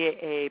 there will be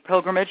a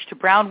pilgrimage to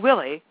Brown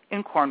Willie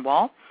in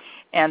Cornwall.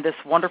 And this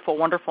wonderful,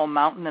 wonderful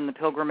mountain and the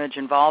pilgrimage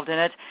involved in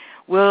it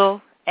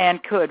will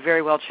and could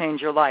very well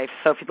change your life.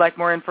 So if you'd like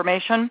more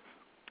information,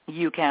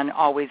 you can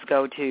always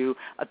go to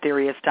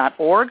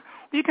aetherius.org.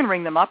 You can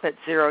ring them up at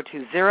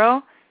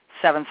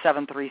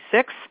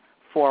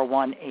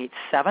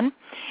 020-7736-4187.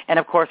 And,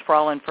 of course, for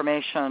all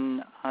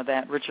information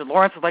that Richard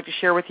Lawrence would like to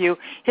share with you,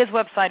 his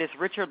website is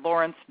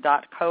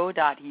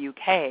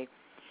richardlawrence.co.uk.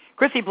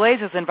 Chrissie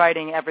Blaze is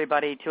inviting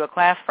everybody to a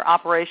class for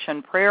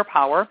Operation Prayer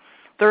Power,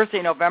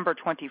 Thursday, November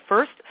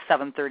 21st,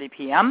 7:30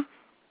 p.m.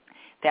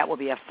 That will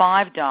be a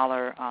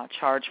 $5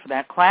 charge for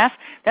that class.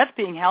 That's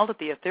being held at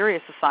the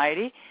Aetherius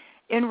Society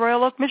in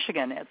Royal Oak,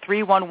 Michigan at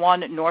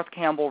 311 North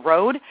Campbell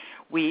Road.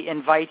 We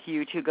invite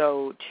you to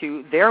go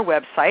to their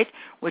website,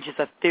 which is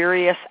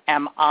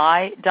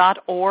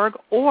aetheriusmi.org,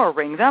 or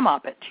ring them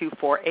up at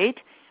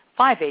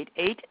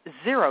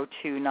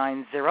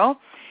 248-588-0290.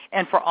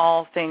 And for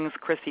all things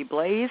Chrissie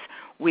Blaze,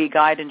 we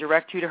guide and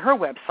direct you to her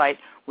website,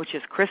 which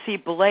is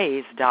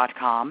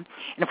chrissieblaze.com.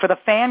 And for the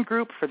fan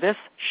group for this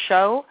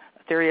show,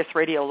 Aetherius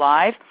Radio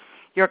Live,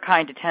 your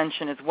kind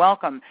attention is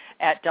welcome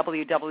at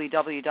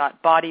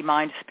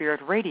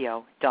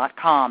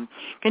www.bodymindspiritradio.com.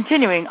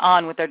 Continuing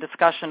on with our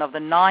discussion of the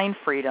 9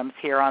 freedoms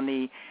here on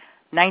the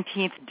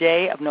 19th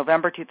day of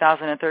November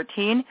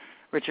 2013,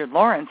 Richard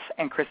Lawrence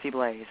and Chrissie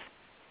Blaze.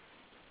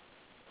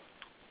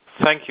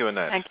 Thank you,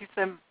 Annette. Thank you,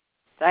 Sim.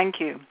 Thank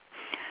you.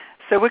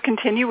 So we'll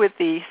continue with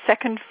the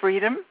second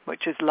freedom,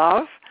 which is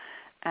love.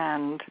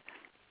 And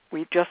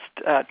we just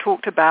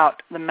talked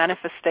about the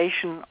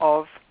manifestation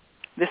of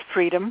this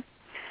freedom.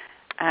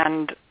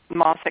 And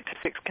Mars Sector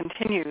 6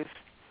 continues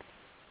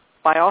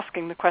by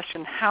asking the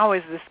question, how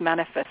is this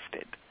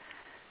manifested?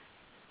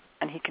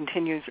 And he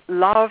continues,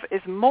 love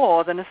is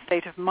more than a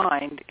state of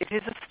mind. It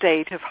is a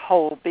state of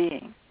whole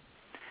being.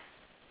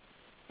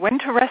 When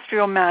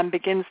terrestrial man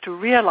begins to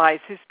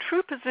realize his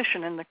true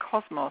position in the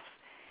cosmos,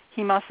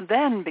 he must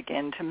then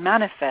begin to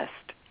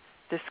manifest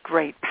this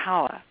great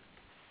power.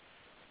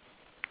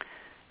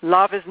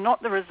 Love is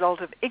not the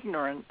result of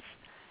ignorance,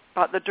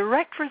 but the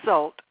direct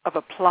result of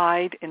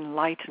applied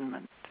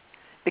enlightenment.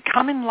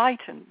 Become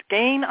enlightened,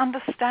 gain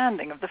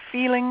understanding of the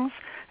feelings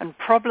and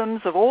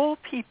problems of all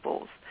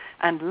peoples,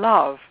 and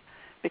love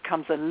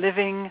becomes a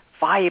living,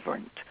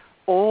 vibrant,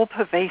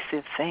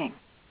 all-pervasive thing.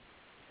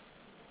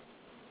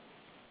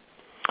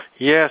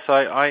 Yes,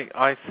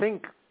 I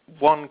think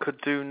one could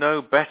do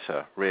no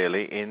better,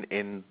 really,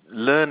 in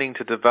learning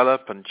to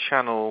develop and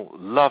channel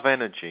love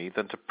energy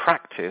than to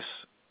practice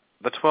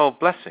the 12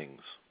 blessings.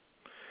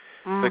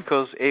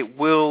 Because it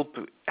will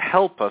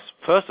help us,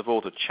 first of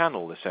all, to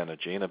channel this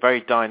energy in a very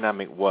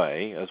dynamic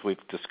way, as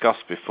we've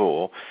discussed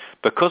before,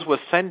 because we're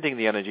sending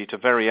the energy to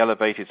very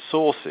elevated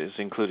sources,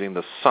 including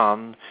the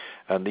sun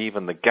and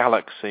even the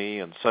galaxy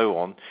and so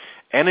on.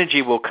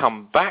 Energy will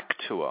come back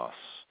to us,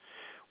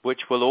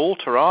 which will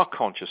alter our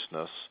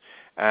consciousness,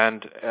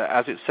 and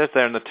as it says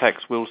there in the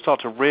text, we'll start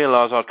to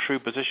realize our true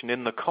position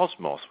in the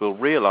cosmos. We'll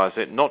realize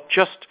it not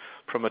just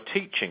from a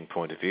teaching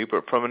point of view,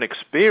 but from an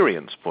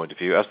experience point of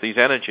view, as these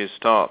energies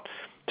start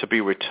to be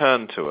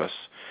returned to us.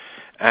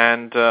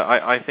 And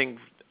I think,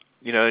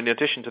 in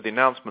addition to the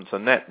announcements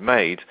Annette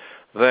made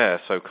there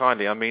so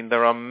kindly, I mean,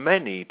 there are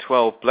many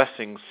 12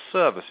 Blessings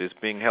services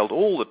being held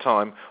all the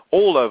time,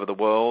 all over the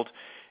world,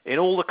 in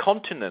all the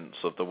continents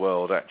of the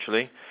world,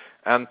 actually,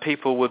 and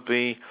people would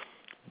be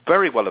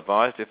very well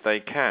advised, if they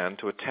can,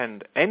 to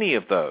attend any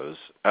of those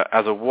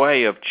as a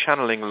way of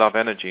channeling love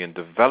energy and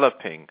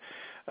developing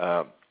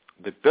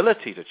the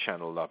ability to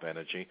channel love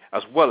energy,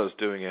 as well as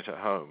doing it at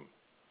home.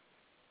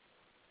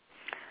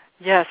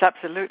 Yes,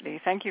 absolutely.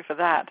 Thank you for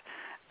that.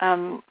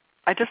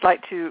 I'd just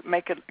like to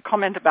make a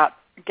comment about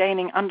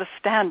gaining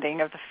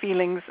understanding of the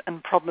feelings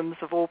and problems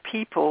of all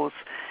peoples.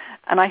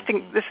 And I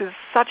think this is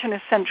such an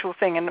essential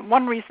thing. And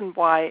one reason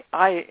why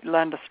I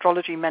learned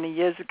astrology many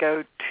years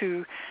ago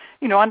to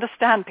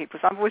understand people.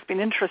 So I've always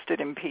been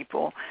interested in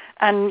people.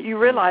 And you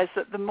realize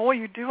that the more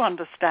you do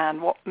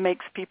understand what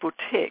makes people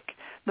tick,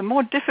 the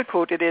more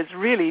difficult it is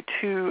really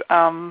to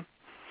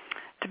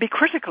to be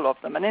critical of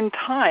them. And in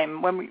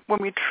time, when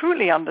we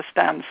truly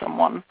understand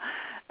someone,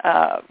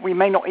 we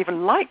may not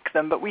even like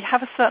them, but we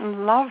have a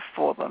certain love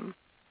for them.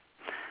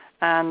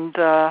 And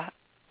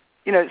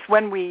it's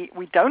when we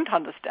don't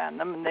understand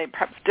them, and they're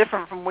perhaps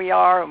different from we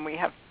are, and we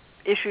have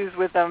issues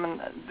with them.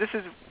 And this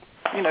is,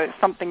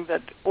 something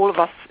that all of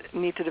us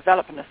need to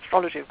develop. And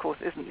astrology, of course,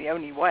 isn't the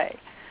only way.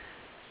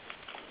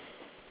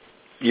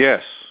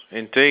 Yes,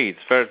 indeed.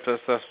 That's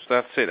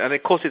it. And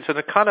of course, it's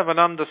a kind of an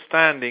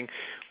understanding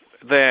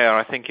there,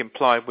 I think,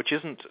 implied, which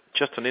isn't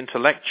just an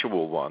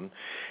intellectual one,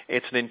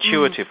 it's an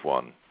intuitive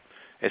one.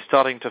 It's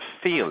starting to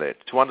feel it.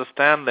 To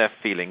understand their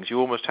feelings, you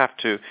almost have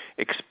to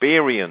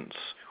experience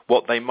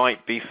what they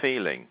might be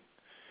feeling.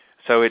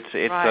 So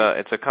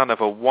it's a kind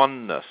of a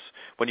oneness.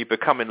 When you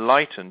become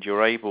enlightened,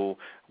 you're able,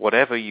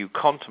 whatever you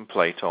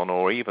contemplate on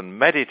or even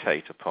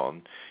meditate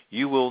upon,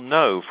 you will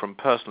know from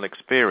personal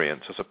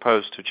experience, as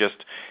opposed to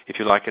just, if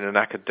you like, in an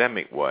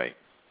academic way.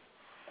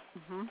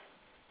 Mm-hmm.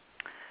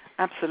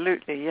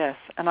 Absolutely, yes.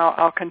 And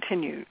I'll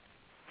continue.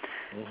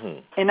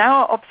 Mm-hmm. In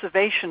our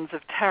observations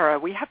of terror,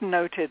 we have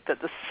noted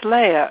that the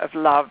slayer of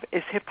love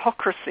is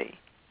hypocrisy.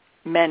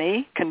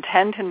 Many,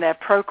 content in their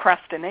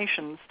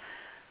procrastinations,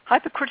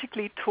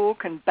 hypercritically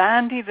talk and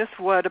bandy this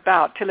word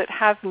about till it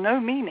has no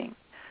meaning,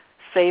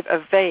 save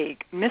a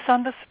vague,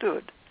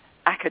 misunderstood,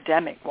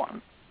 academic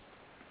one.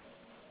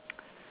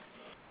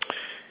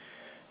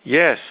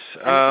 Yes.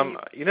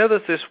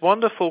 There's this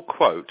wonderful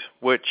quote,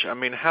 which,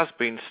 has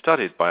been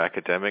studied by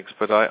academics,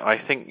 but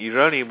I think you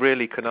only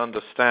really can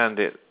understand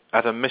it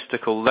at a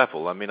mystical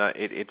level.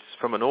 It's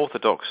from an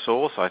orthodox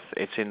source. I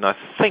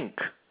think,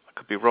 I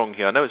could be wrong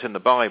here, I know it's in the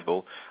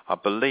Bible. I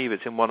believe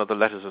it's in one of the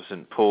letters of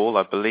St. Paul.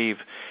 I believe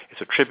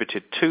it's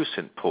attributed to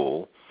St.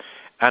 Paul.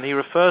 And he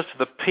refers to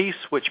the peace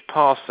which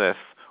passeth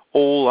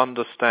all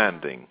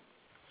understanding.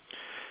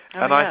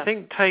 I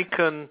think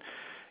taken,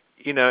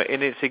 in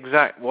its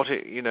exact,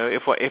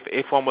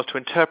 if one was to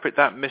interpret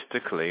that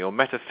mystically or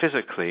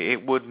metaphysically,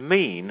 it would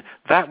mean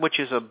that which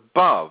is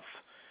above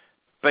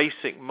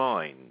basic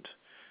mind.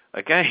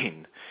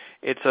 Again,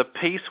 it's a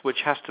peace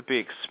which has to be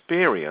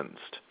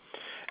experienced.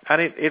 And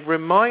it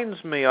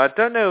reminds me, I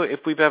don't know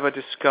if we've ever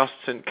discussed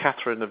St.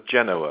 Catherine of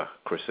Genoa,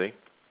 Chrissie.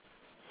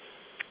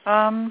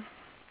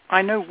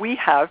 I know we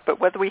have,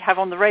 but whether we have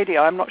on the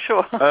radio, I'm not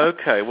sure.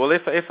 Okay, well,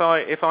 if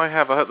I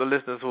have, I hope the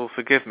listeners will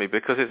forgive me,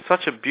 because it's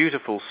such a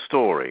beautiful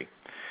story.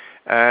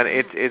 And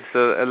it's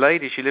a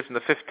lady, she lived in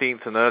the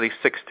 15th and early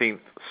 16th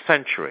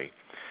century.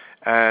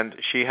 And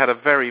she had a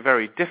very,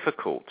 very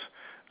difficult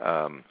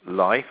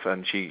life,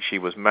 and she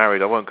was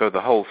married. I won't go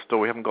the whole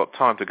story. We haven't got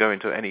time to go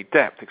into any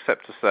depth,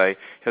 except to say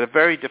she had a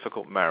very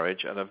difficult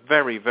marriage and a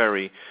very,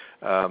 very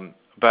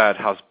bad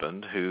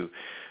husband who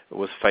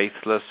was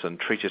faithless and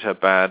treated her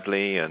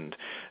badly and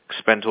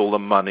spent all the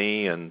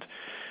money, and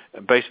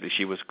basically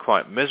she was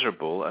quite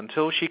miserable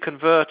until she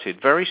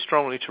converted very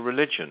strongly to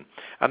religion.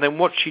 And then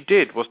what she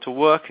did was to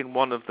work in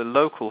one of the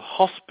local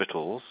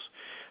hospitals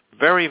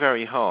very,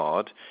 very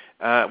hard,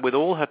 with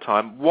all her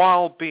time,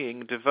 while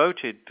being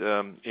devoted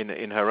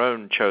in her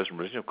own chosen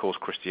religion. Of course,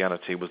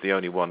 Christianity was the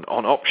only one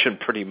on option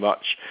pretty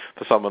much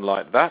for someone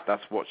like that.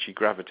 That's what she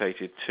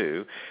gravitated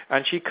to.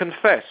 And she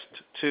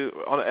confessed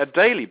on a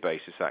daily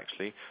basis,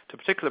 actually, to a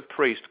particular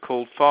priest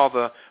called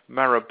Father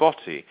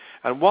Marabotti.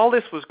 And while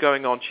this was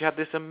going on, she had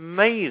this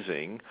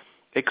amazing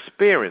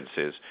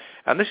experiences.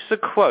 And this is a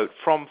quote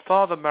from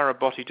Father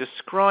Marabotti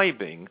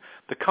describing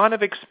the kind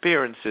of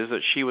experiences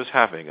that she was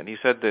having. And he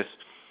said this: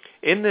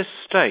 "In this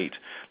state,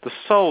 the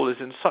soul is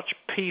in such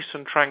peace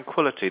and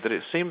tranquility that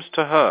it seems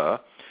to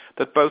her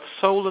that both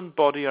soul and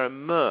body are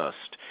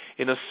immersed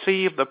in a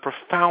sea of the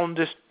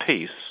profoundest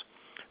peace,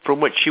 from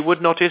which she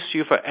would not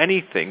issue for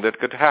anything that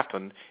could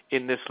happen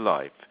in this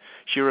life.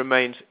 She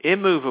remains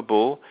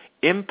immovable,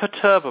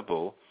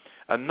 imperturbable,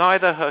 and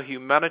neither her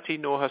humanity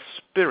nor her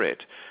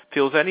spirit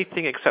feels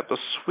anything except the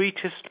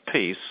sweetest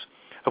peace,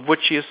 of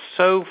which she is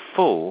so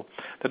full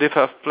that if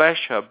her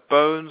flesh, her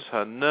bones,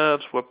 her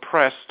nerves were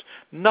pressed,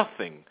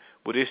 nothing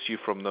would issue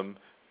from them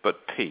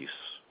but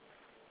peace."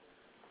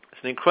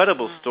 It's an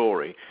incredible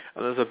story,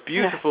 and there's a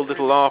beautiful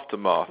little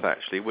aftermath,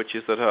 actually, which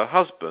is that her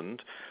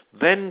husband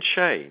then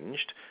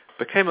changed,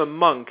 became a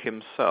monk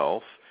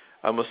himself,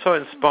 and was so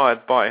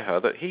inspired by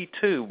her that he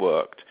too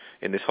worked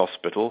in this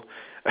hospital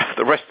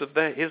the rest of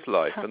his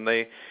life, and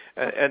they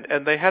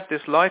had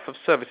this life of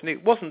service, and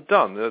it wasn't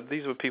done.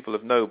 These were people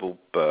of noble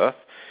birth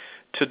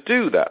to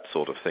do that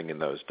sort of thing in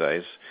those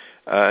days,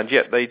 and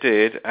yet they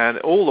did. And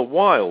all the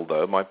while,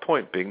 though, my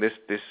point being, this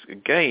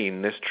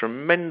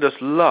tremendous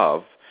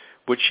love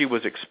which she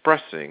was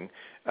expressing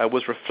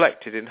was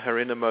reflected in her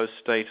innermost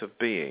state of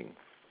being.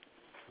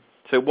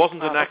 So it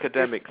wasn't an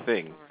academic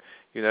thing.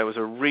 It was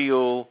a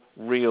real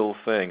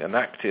thing, an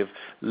active,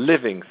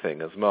 living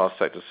thing, as Mars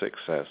Sector 6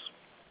 says.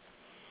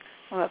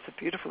 Well, that's a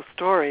beautiful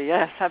story.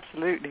 Yes,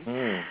 absolutely.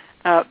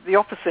 The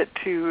opposite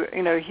to,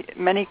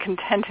 many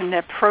content in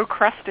their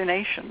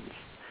procrastinations.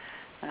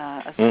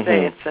 As I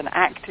say, it's an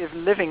active,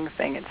 living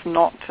thing. It's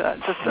not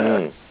just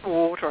a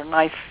thought or a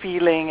nice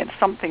feeling. It's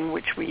something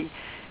which we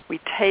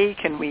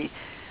take and we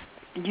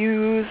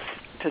use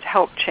to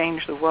help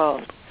change the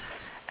world.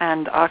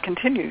 And I'll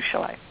continue,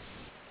 shall I?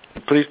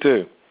 Please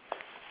do.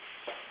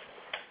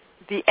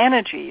 The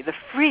energy, the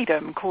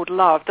freedom called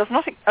love, does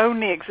not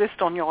only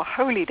exist on your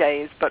holy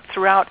days, but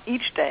throughout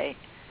each day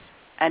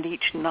and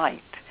each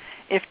night.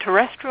 If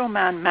terrestrial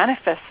man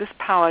manifests this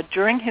power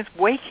during his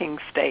waking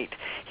state,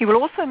 he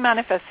will also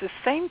manifest this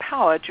same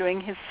power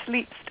during his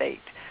sleep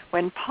state,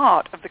 when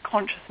part of the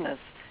consciousness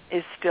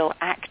is still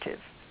active.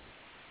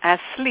 As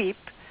sleep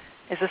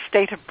is a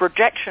state of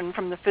projection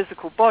from the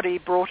physical body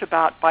brought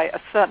about by a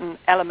certain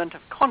element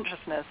of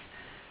consciousness,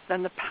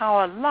 then the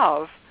power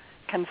love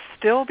can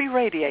still be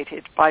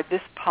radiated by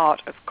this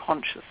part of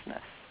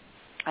consciousness.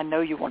 I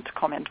know you want to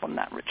comment on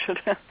that, Richard.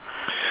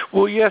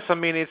 Well, yes. I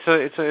mean, it's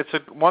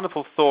a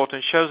wonderful thought,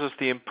 and shows us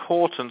the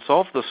importance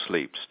of the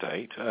sleep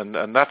state,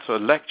 and that's a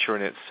lecture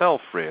in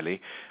itself,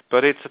 really.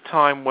 But it's a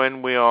time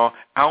when we are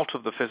out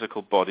of the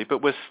physical body,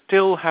 but we're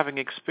still having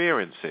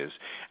experiences,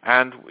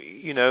 and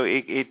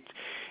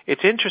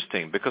it's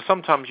interesting because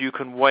sometimes you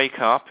can wake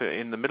up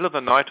in the middle of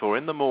the night or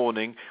in the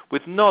morning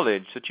with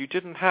knowledge that you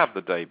didn't have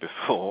the day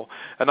before.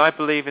 And I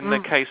believe in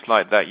a case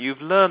like that,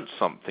 you've learnt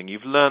something.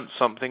 You've learnt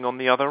something on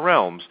the other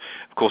realms.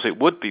 Of course, it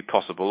would be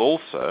possible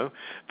also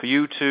for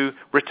you to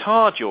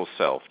retard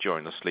yourself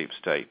during the sleep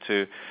state,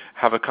 to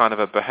have a kind of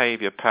a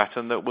behavior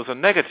pattern that was a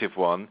negative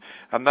one,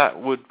 and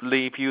that would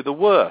leave you the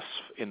worse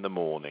in the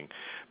morning.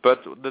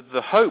 But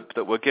the hope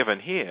that we're given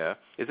here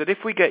is that if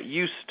we get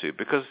used to,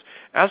 because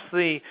as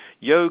the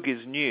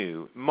yogis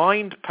knew,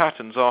 mind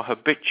patterns are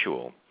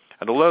habitual.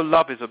 And although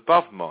love is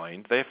above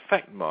mind, they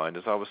affect mind,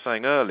 as I was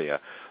saying earlier.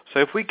 So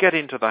if we get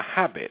into the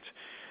habit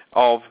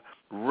of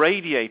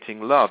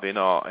radiating love in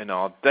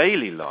our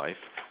daily life,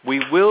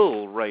 we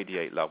will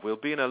radiate love. We'll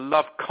be in a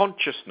love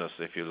consciousness,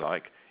 if you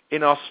like,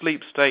 in our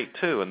sleep state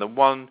too, and the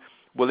one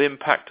will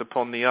impact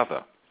upon the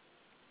other.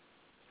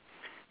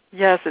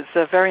 Yes, it's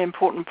a very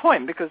important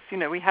point because,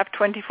 we have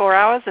 24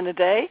 hours in a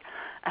day,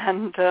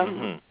 and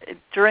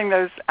during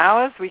those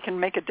hours we can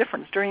make a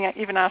difference. During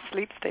even our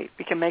sleep state,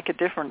 we can make a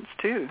difference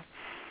too.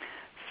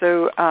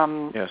 So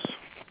yes.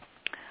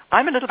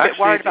 I'm a little bit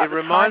worried about it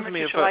reminds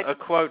me of a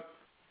quote.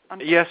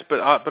 Yes,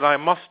 but I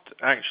must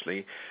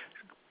actually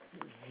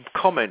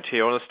comment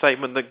here on a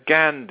statement that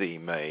Gandhi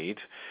made,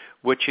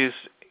 which is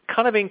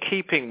kind of in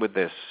keeping with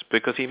this,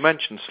 because he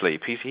mentioned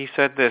sleep. He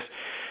said this: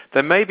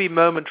 there may be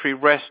momentary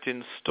rest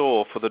in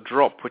store for the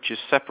drop which is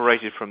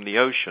separated from the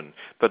ocean,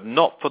 but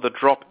not for the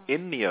drop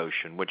in the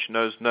ocean which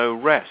knows no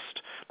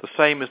rest. The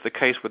same is the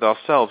case with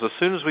ourselves. As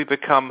soon as we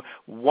become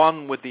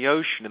one with the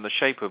ocean in the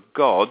shape of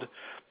God,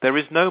 there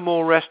is no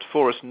more rest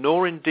for us,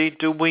 nor indeed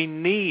do we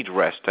need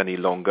rest any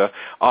longer.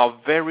 Our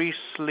very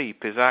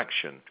sleep is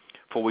action,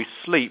 for we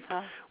sleep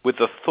with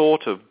the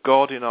thought of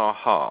God in our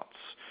hearts.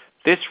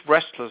 This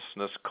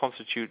restlessness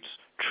constitutes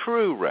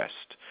true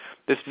rest.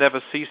 This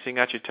never-ceasing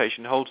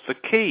agitation holds the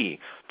key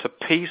to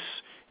peace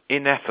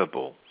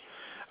ineffable.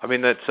 I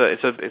mean,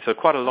 it's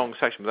quite a long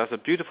section, but that's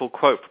a beautiful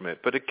quote from it.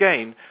 But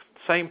again,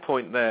 same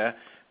point there.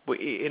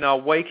 In our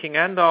waking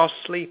and our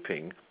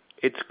sleeping,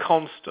 it's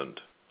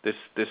constant. This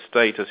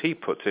state, as he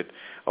puts it,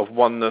 of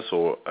oneness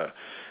or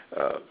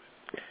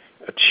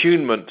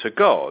attunement to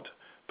God.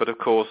 But of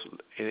course,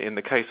 in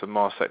the case of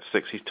Mars Sector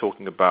 6, he's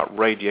talking about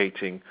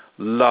radiating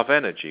love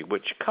energy,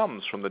 which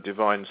comes from the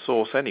divine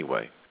source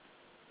anyway.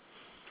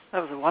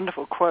 That was a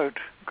wonderful quote.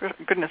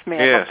 Goodness me.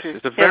 Yes,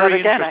 it's a very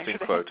interesting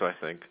actually. quote, I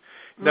think.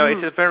 No,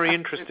 it's a very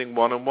interesting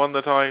one, and one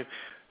that I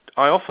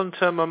often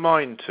turn my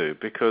mind to,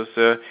 because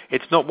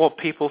it's not what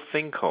people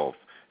think of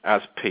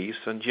as peace,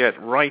 and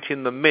yet right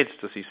in the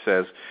midst, as he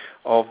says,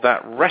 of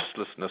that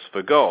restlessness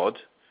for God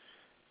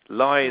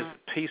lies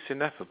peace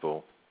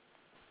ineffable.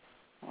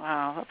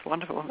 Wow, that's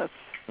wonderful. That's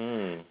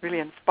really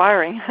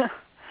inspiring.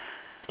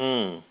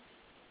 Okay,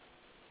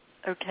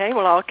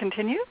 well, I'll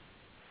continue.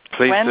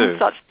 Please do.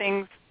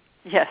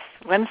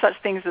 When such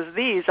things as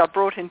these are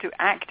brought into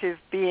active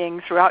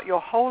being throughout your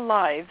whole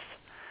lives,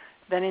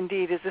 then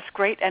indeed is this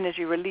great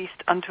energy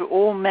released unto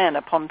all men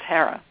upon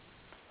Terra.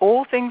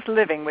 All things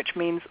living, which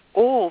means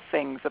all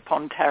things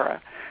upon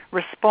Terra,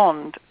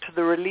 respond to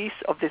the release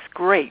of this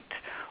great,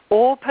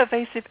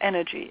 all-pervasive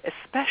energy,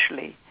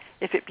 especially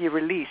if it be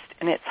released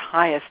in its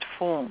highest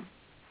form.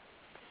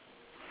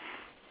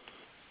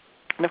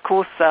 And of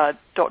course,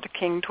 Dr.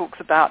 King talks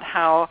about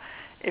how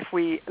if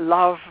we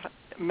love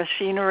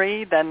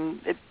machinery, then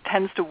it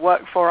tends to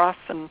work for us,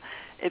 and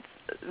it's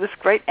this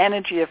great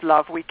energy of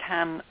love we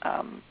can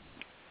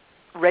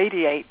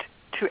radiate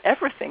to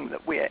everything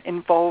that we're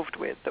involved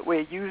with, that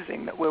we're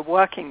using, that we're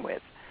working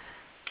with.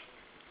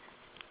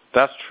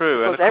 That's true.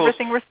 Because and of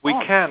everything course,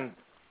 responds. we can.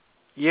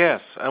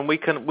 Yes, and we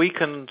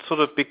can sort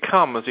of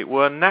become, as it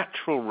were,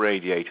 natural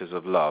radiators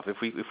of love. If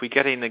we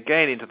get in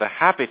again into the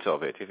habit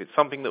of it, if it's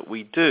something that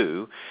we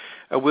do,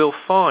 we'll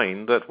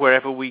find that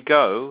wherever we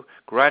go,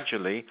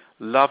 gradually,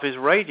 love is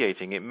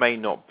radiating. It may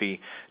not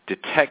be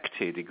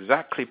detected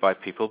exactly by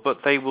people, but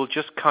they will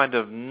just kind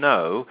of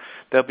know.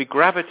 They'll be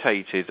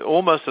gravitated,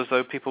 almost as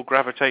though people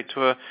gravitate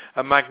to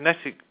a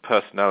magnetic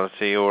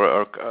personality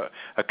or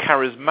a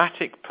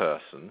charismatic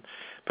person.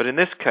 But in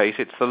this case,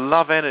 it's the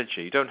love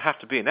energy. You don't have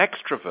to be an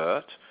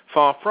extrovert.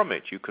 Far from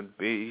it.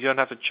 You don't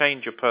have to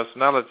change your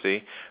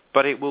personality,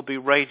 but it will be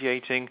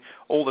radiating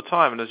all the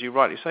time. And as you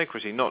rightly say,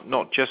 Chrissie,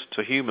 not just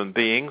to human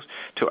beings,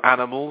 to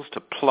animals, to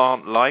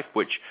plant life,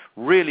 which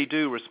really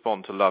do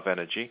respond to love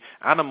energy.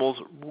 Animals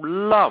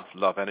love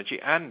love energy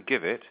and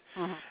give it.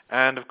 Mm-hmm.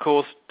 And, of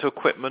course, to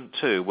equipment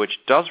too, which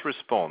does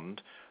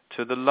respond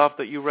to the love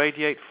that you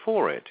radiate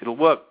for it. It'll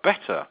work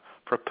better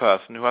for a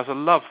person who has a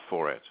love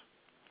for it.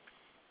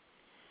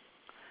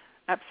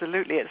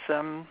 Absolutely.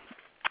 It's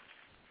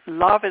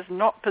love is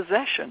not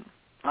possession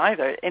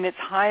either. In its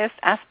highest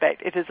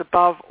aspect, it is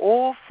above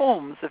all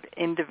forms of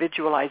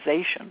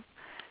individualization.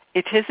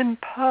 It is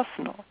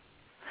impersonal.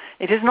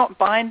 It is not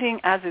binding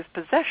as is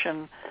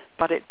possession,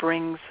 but it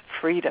brings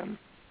freedom.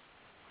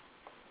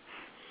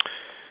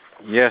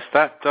 Yes,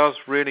 that does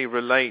really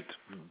relate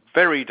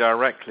very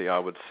directly, I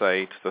would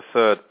say, to the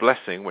third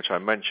blessing, which I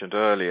mentioned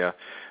earlier,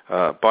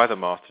 by the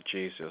Master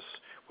Jesus,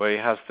 where he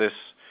has this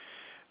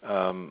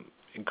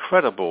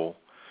incredible,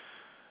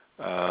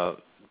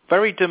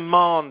 very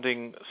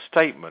demanding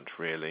statement,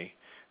 really,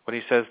 when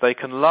he says, they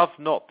can love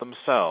not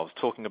themselves,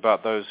 talking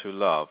about those who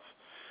love,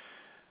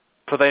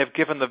 for they have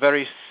given the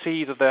very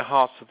seed of their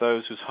hearts to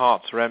those whose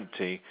hearts are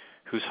empty,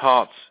 whose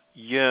hearts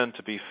yearn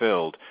to be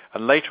filled.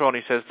 And later on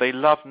he says, they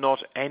love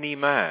not any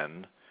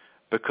man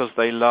because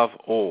they love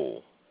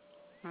all.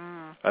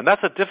 Mm. And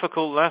that's a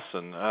difficult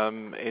lesson.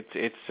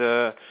 It's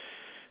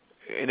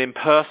an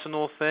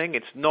impersonal thing.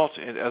 It's not,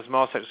 as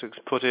Master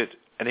put it,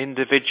 an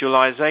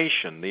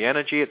individualization. The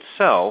energy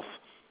itself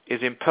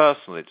is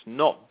impersonal. It's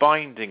not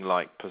binding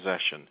like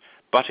possession,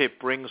 but it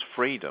brings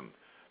freedom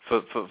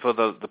for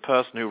the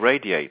person who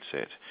radiates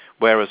it.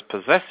 Whereas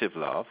possessive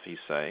love, he's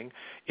saying,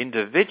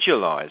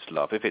 individualized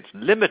love, if it's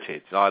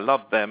limited, I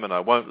love them and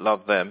I won't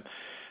love them,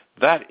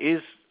 that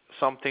is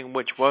something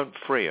which won't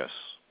free us.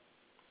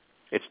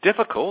 It's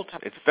difficult.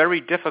 It's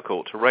very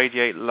difficult to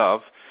radiate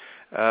love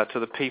to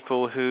the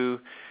people who,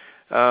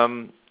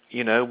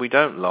 we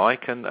don't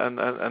like and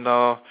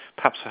are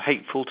perhaps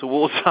hateful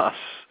towards us.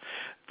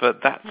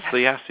 But that's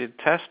the acid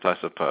test, I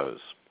suppose.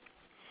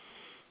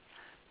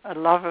 A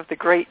love of a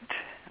great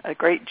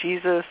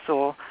Jesus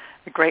or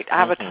a great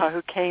avatar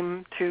who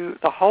came to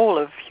the whole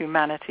of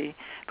humanity.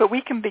 But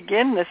we can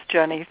begin this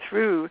journey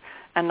through,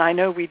 and I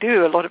know we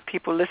do, a lot of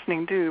people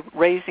listening do,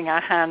 raising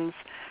our hands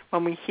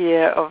when we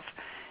hear of,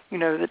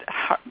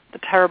 the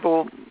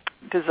terrible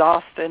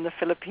disaster in the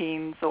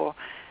Philippines or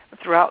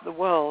throughout the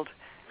world.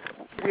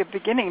 We're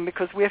beginning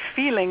because we're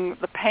feeling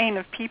the pain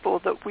of people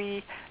that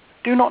we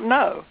do not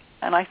know.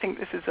 And I think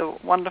this is a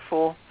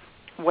wonderful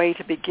way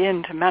to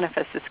begin to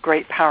manifest this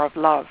great power of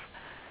love.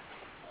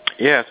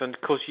 Yes, and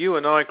of course you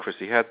and I,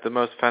 Chrissie, had the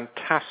most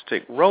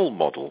fantastic role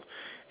model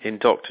in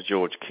Dr.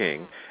 George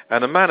King,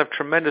 and a man of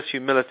tremendous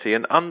humility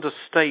and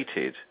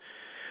understated,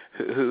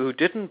 who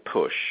didn't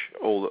push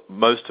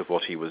most of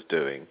what he was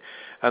doing.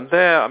 And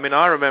there,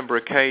 I remember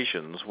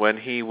occasions when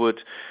he would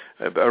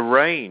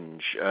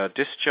arrange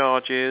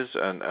discharges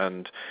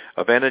and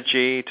of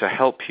energy to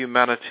help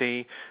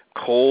humanity,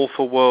 call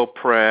for world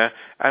prayer,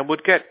 and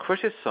would get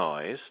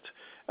criticized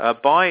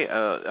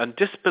and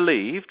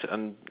disbelieved,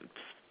 and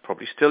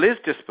probably still is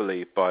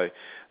disbelieved by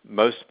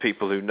most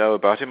people who know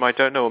about him. I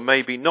don't know, or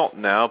maybe not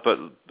now, but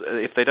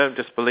if they don't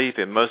disbelieve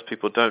him, most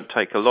people don't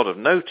take a lot of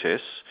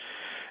notice.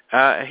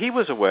 He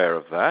was aware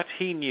of that.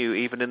 He knew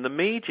even in the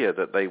media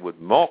that they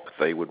would mock,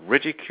 they would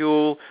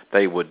ridicule,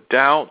 they would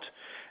doubt.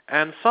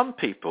 And some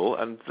people,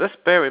 and let's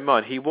bear in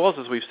mind, he was,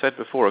 as we've said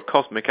before, a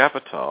cosmic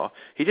avatar.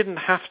 He didn't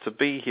have to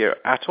be here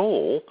at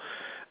all.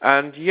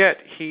 And yet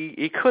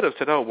he could have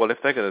said, oh, well, if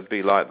they're going to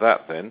be like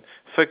that, then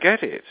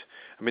forget it.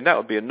 That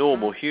would be a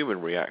normal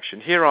human reaction.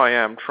 Here I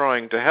am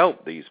trying to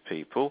help these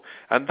people,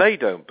 and they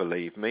don't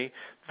believe me.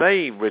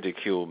 They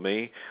ridicule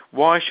me.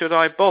 Why should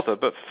I bother?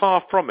 But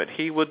far from it.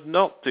 He would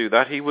not do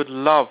that. He would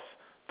love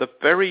the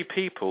very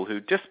people who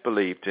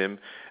disbelieved him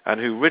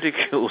and who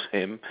ridiculed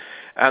him,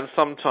 and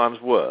sometimes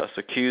worse,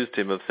 accused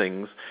him of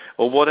things,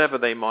 or whatever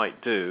they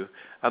might do.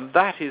 And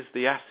that is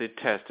the acid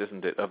test,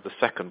 isn't it, of the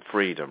second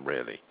freedom,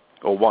 really,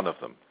 or one of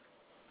them.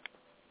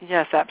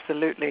 Yes,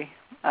 absolutely.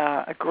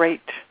 A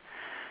great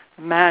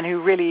man who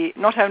really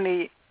not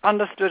only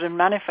understood and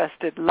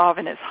manifested love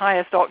in its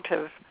highest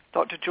octave,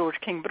 Dr. George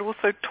King, but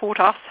also taught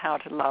us how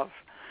to love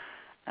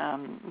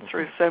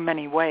through so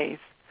many ways.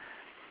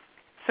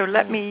 So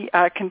let me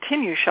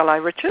continue, shall I,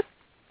 Richard?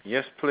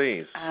 Yes,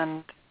 please.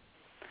 And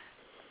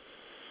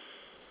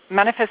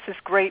manifest this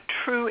great,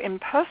 true,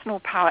 impersonal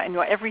power in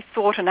your every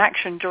thought and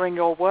action during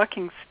your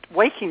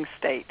waking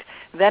state,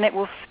 then it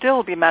will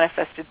still be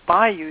manifested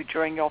by you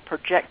during your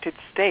projected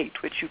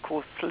state, which you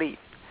call sleep.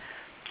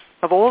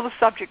 Of all the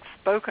subjects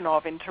spoken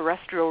of in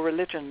terrestrial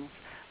religions,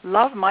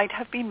 love might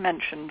have been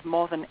mentioned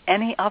more than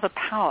any other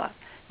power,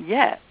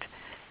 yet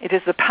it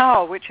is the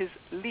power which is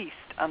least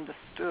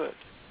understood.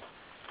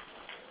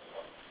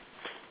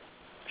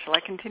 Shall I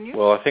continue?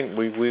 Well, I think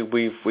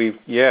we've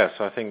yes,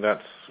 I think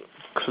that's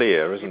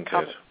clear, isn't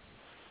it?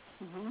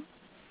 Mm-hmm.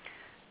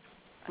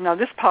 Now,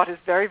 this part is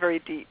very, very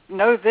deep.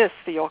 Know this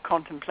for your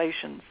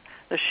contemplations.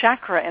 The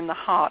chakra in the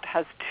heart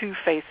has two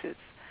faces.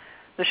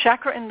 The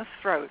chakra in the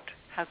throat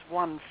has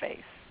one face.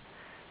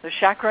 The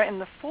chakra in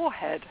the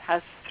forehead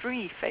has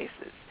three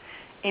faces.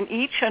 In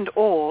each and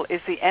all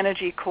is the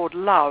energy called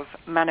love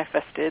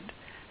manifested,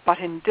 but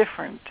in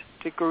different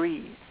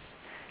degrees.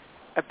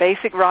 A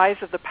basic rise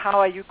of the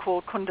power you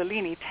call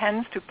Kundalini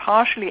tends to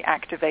partially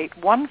activate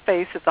one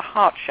face of the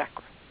heart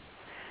chakra.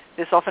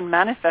 This often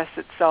manifests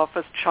itself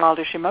as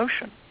childish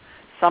emotion,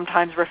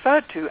 sometimes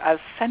referred to as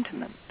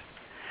sentiment.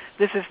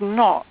 This is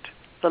not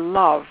the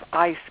love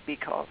I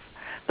speak of.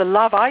 The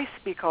love I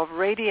speak of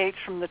radiates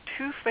from the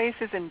two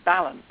faces in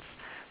balance,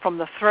 from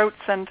the throat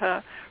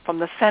center, from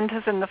the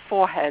centers in the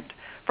forehead,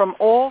 from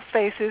all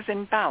faces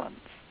in balance.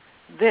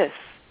 This,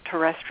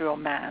 terrestrial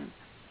man,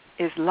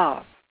 is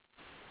love.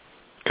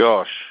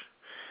 Gosh,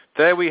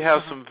 there we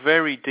have some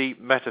very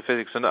deep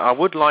metaphysics, and I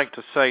would like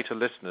to say to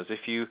listeners,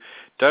 if you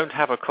don't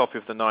have a copy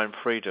of the Nine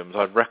Freedoms,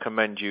 I'd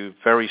recommend you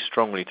very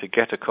strongly to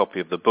get a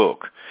copy of the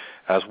book,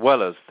 as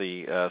well as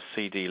the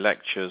CD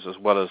lectures, as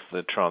well as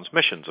the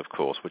transmissions, of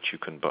course, which you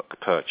can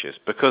purchase.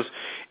 Because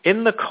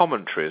in the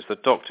commentaries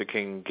that Dr.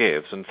 King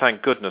gives, and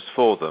thank goodness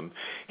for them,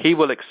 he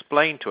will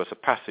explain to us a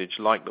passage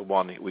like the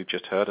one we've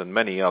just heard, and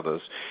many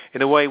others,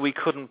 in a way we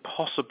couldn't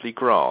possibly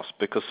grasp,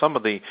 because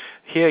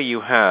here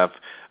you have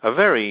a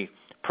very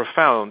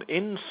profound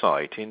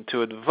insight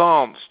into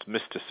advanced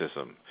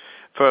mysticism.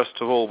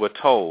 First of all, we're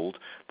told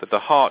that the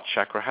heart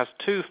chakra has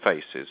two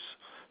faces.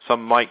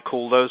 Some might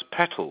call those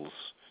petals,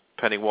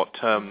 depending what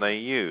term they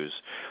use.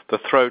 The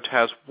throat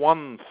has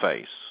one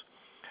face,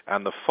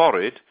 and the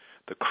forehead,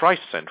 the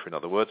Christ center in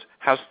other words,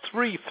 has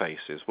three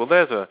faces. Well,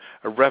 there's a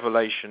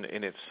revelation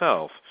in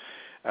itself.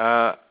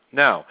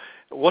 Now,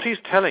 what he's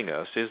telling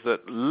us is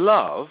that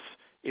love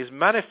is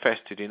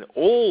manifested in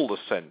all the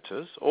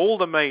centers, all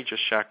the major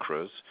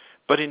chakras,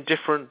 but in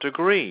different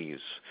degrees.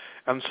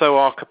 And so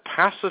our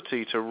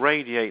capacity to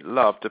radiate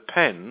love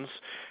depends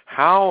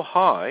how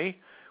high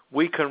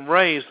we can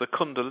raise the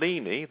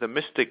Kundalini, the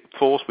mystic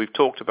force we've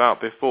talked about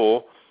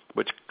before,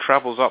 which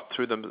travels up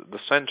through the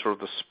center of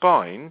the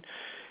spine,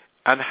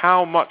 and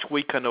how much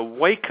we can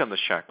awaken the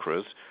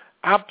chakras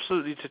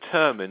absolutely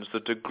determines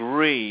the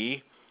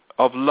degree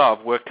of love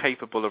we're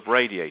capable of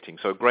radiating.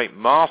 So a great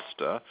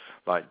master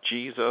like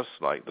Jesus,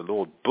 like the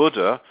Lord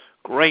Buddha,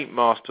 great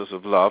masters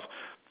of love,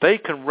 they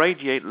can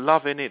radiate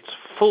love in its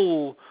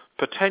full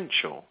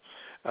potential.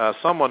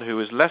 Someone who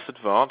is less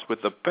advanced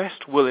with the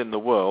best will in the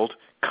world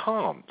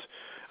can't.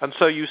 And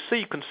so you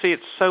can see it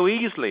so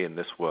easily in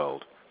this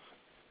world.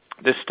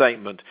 This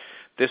statement,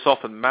 this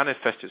often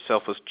manifests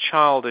itself as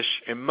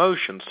childish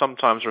emotion,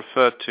 sometimes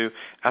referred to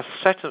as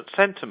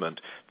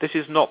sentiment. This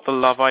is not the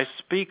love I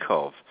speak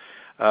of.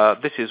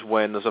 This is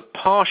when there's a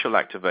partial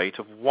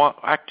activation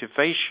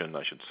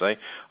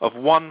of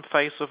one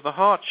face of the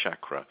heart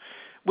chakra.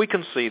 We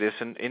can see this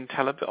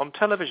on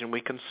television.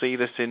 We can see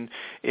this in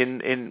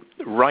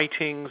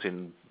writings,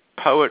 in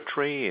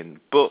poetry, in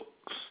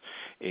books,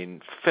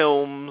 in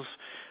films.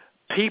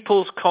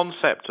 People's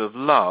concept of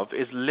love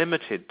is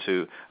limited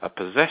to a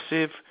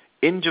possessive,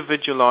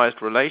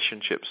 individualized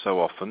relationship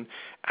so often,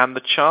 and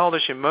the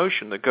childish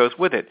emotion that goes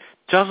with it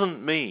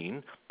doesn't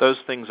mean those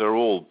things are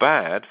all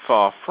bad,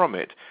 far from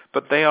it,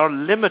 but they are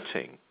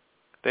limiting.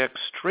 They're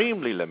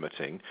extremely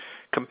limiting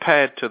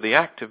compared to the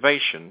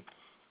activation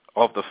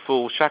of the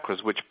full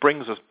chakras, which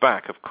brings us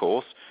back, of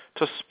course,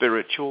 to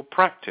spiritual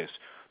practice,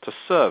 to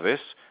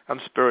service and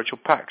spiritual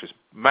practice,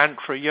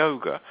 mantra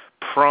yoga,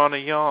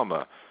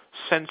 pranayama,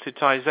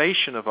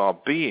 sensitization of our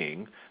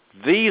being.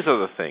 These are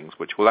the things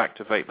which will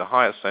activate the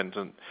higher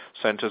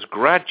centers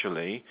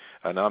gradually.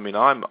 And I mean,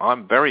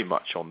 I'm very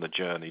much on the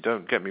journey.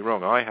 Don't get me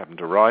wrong, I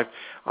haven't arrived.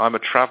 I'm a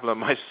traveler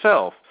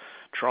myself,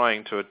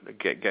 trying to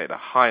get a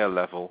higher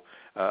level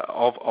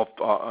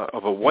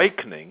of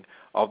awakening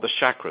of the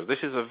chakras. This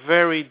is a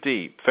very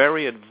deep,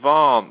 very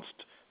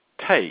advanced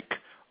take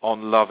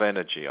on love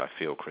energy, I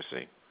feel,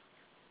 Chrissie.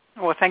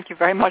 Well, thank you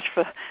very much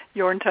for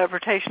your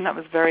interpretation. That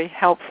was very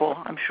helpful,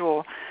 I'm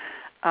sure.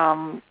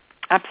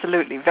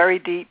 Absolutely, very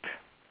deep,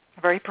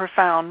 very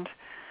profound.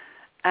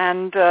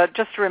 And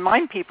just to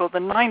remind people, the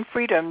Nine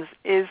Freedoms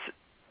is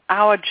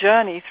our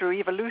journey through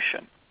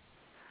evolution.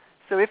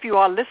 So if you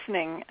are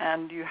listening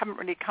and you haven't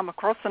really come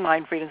across the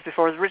Nine Freedoms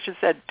before, as Richard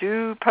said,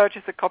 do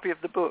purchase a copy of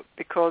the book,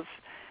 because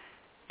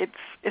it's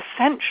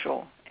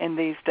essential in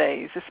these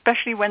days,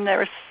 especially when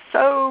there are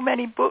so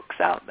many books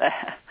out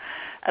there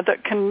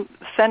that can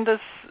send us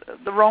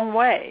the wrong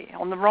way,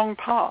 on the wrong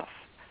path.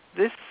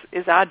 this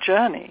is our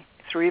journey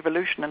through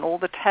evolution and all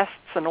the tests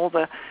and all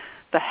the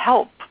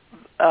help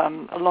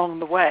along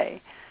the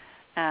way.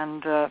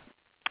 And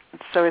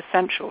it's so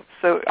essential.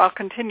 So I'll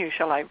continue,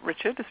 shall I,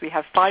 Richard, as we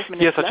have 5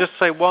 minutes left? Yes, I'll just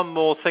say one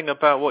more thing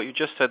about what you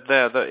just said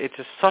there, that it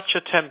is such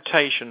a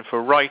temptation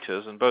for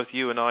writers, and both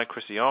you and I,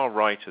 Chrissie, are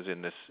writers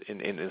in this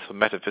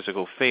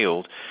metaphysical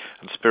field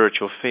and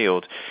spiritual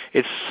field.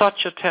 It's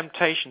such a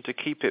temptation to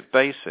keep it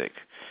basic,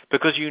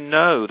 because you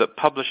know that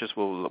publishers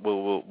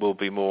will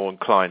be more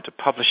inclined to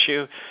publish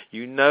you.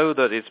 You know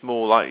that it's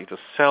more likely to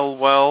sell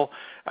well,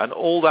 and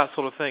all that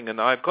sort of thing. And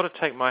I've got to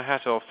take my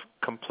hat off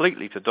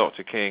completely to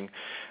Dr. King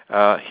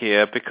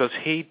here, because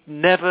he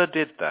never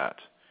did that.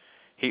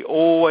 He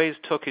always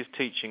took his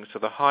teachings to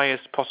the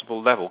highest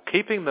possible level,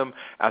 keeping them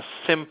as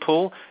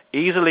simple,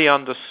 easily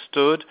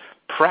understood,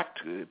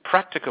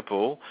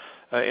 practicable,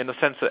 in the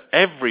sense that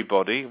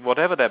everybody,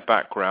 whatever their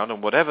background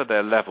and whatever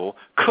their level,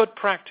 could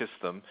practice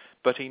them,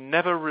 but he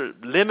never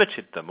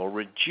limited them or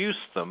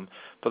reduced them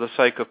for the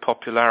sake of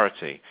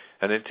popularity.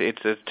 And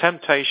it's a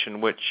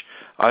temptation which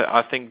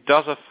I think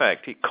does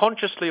affect,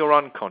 consciously or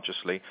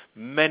unconsciously,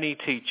 many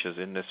teachers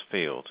in this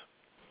field.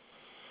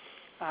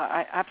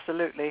 I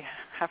absolutely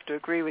have to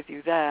agree with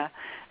you there.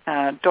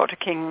 Dr.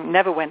 King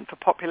never went for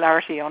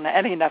popularity on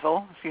any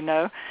level, as you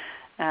know,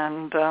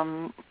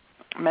 and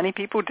many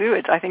people do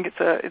it. I think it's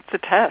a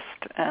test,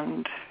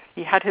 and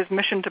he had his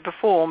mission to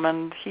perform,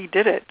 and he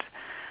did it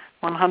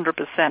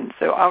 100%.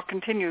 So I'll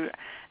continue.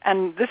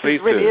 And this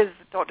really is,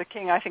 Dr.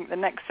 King, I think the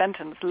next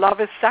sentence,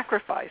 love is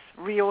sacrifice,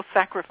 real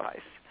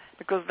sacrifice,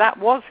 because that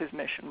was his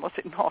mission, was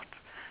it not?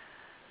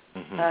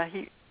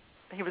 Mm-hmm.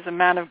 He was a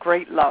man of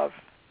great love,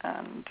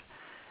 and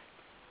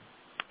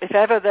if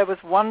ever there was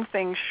one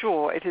thing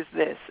sure, it is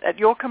this. At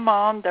your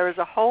command, there is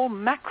a whole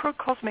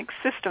macrocosmic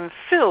system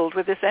filled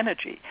with this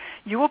energy.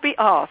 You will be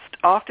asked,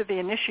 after the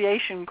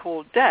initiation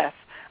called death,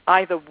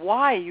 either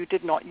why you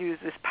did not use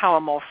this power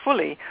more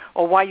fully,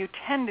 or why you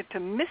tended to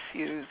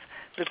misuse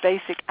the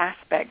basic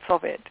aspects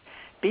of it.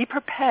 Be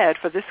prepared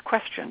for this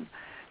question,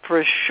 for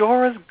as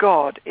sure as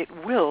God, it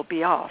will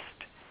be asked,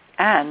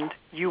 and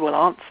you will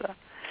answer.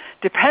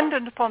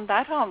 Dependent upon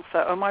that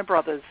answer, O my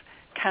brothers,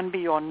 can be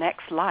your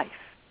next life.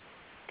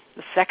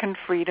 The second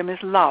freedom is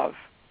love,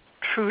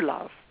 true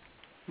love.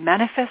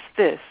 Manifest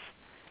this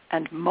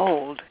and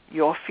mold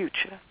your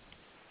future.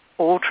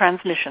 All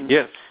transmissions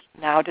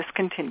now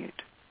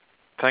discontinued.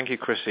 Thank you,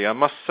 Chrissie. I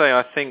must say,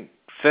 I think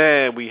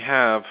there we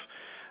have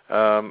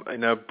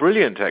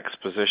brilliant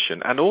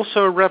exposition and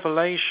also a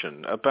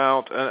revelation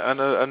about,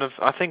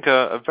 I think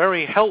a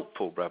very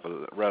helpful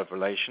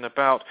revelation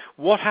about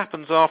what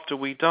happens after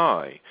we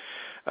die.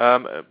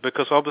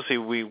 Because obviously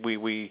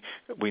we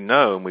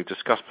know, and we've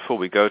discussed before,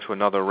 we go to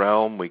another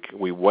realm,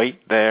 we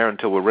wait there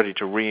until we're ready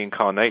to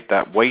reincarnate.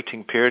 That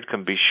waiting period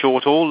can be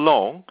short or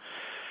long.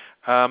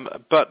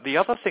 But the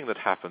other thing that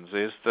happens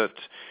is that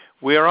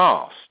we're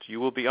asked, you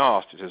will be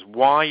asked, it says,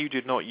 why you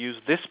did not use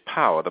this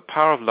power, the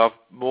power of love,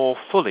 more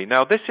fully.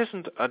 Now, this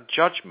isn't a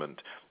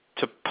judgment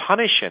to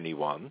punish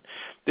anyone.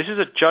 This is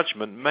a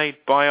judgment made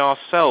by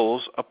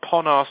ourselves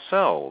upon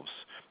ourselves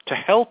to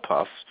help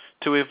us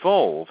to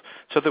evolve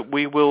so that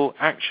we will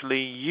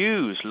actually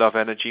use love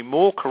energy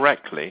more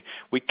correctly.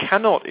 We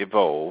cannot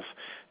evolve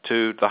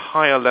to the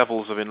higher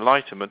levels of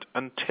enlightenment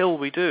until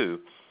we do.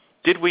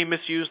 Did we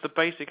misuse the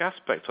basic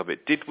aspects of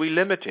it? Did we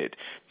limit it?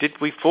 Did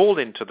we fall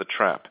into the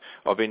trap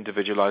of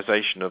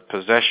individualization, of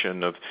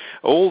possession, of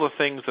all the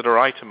things that are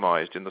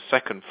itemized in the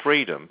second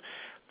freedom?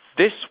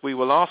 This we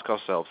will ask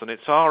ourselves, and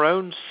it's our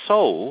own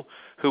soul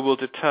who will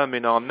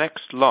determine our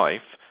next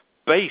life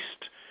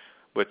based,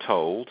 we're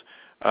told,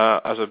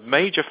 as a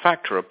major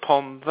factor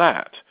upon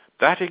that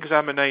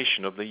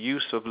examination of the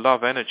use of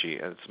love energy.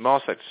 As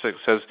Master 6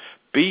 says,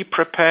 be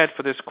prepared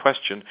for this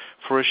question,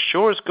 for as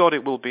sure as God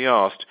it will be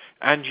asked,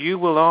 and you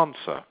will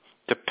answer.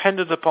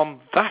 Dependent upon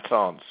that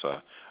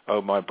answer,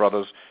 oh my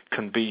brothers,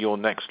 can be your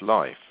next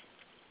life.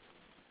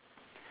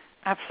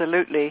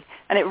 Absolutely.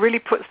 And it really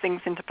puts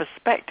things into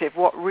perspective,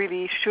 what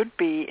really should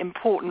be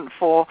important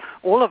for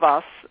all of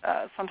us.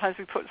 Sometimes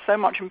we put so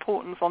much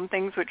importance on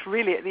things which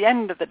really, at the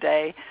end of the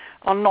day,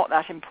 are not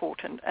that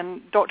important.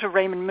 And Dr.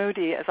 Raymond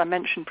Moody, as I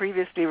mentioned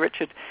previously,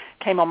 Richard,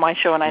 came on my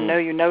show, and I know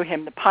you know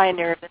him, the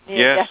pioneer of the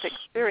near-death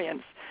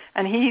experience.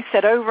 And he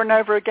said over and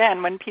over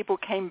again, when people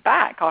came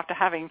back after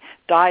having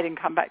died and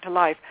come back to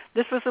life,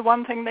 this was the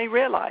one thing they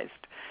realized,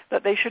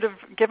 that they should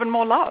have given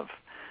more love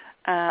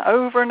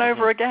over and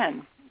over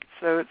again.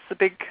 So it's the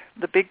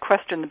big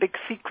question, the big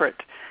secret.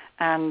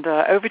 And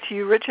over to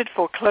you, Richard,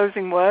 for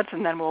closing words,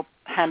 and then we'll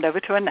hand over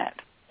to Annette.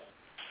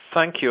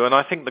 Thank you. And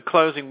I think the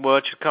closing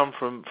word should come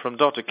from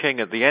Dr. King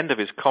at the end of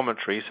his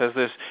commentary. He says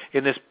this,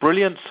 in this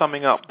brilliant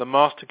summing up, the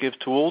Master gives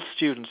to all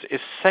students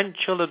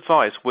essential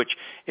advice which,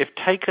 if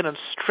taken and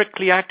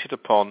strictly acted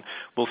upon,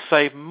 will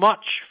save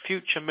much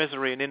future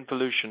misery and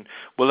involution,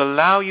 will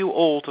allow you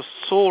all to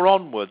soar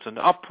onwards and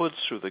upwards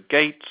through the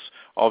gates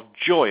of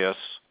joyous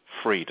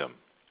freedom.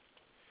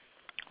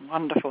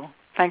 Wonderful.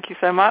 Thank you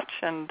so much.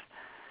 And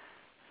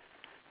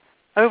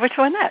over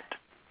to Annette.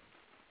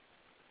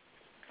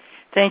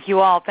 Thank you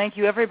all. Thank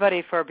you,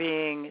 everybody, for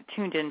being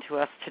tuned in to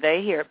us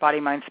today here at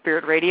Body, Mind,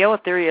 Spirit Radio.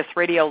 Aetherius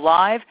Radio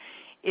Live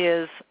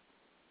is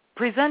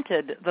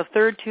presented the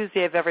third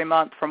Tuesday of every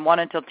month from 1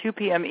 until 2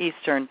 p.m.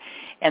 Eastern,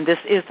 and this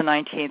is the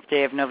 19th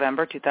day of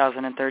November,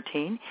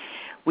 2013.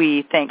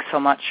 We thank so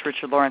much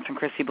Richard Lawrence and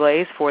Chrissie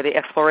Blaze for the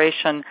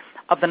exploration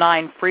of the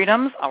 9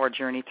 freedoms, our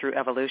journey through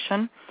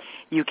evolution.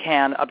 You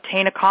can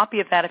obtain a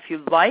copy of that if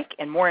you'd like,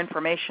 and more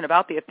information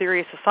about the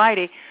Aetherius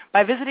Society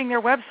by visiting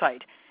their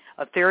website,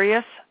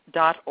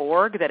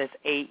 aetherius.org. That is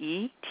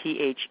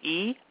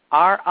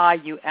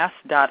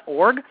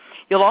AETHERIUS.org.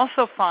 You'll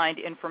also find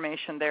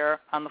information there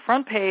on the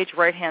front page,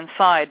 right-hand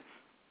side,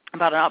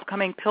 about an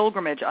upcoming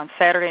pilgrimage on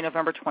Saturday,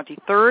 November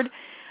 23rd,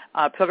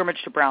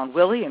 pilgrimage to Brown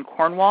Willie in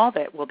Cornwall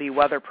that will be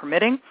weather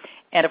permitting.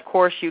 And, of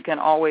course, you can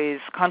always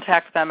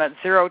contact them at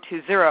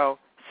 020-7736-4187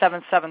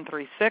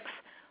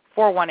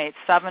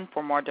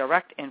 for more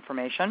direct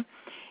information.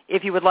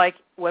 If you would like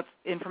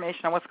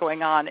information on what's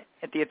going on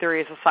at the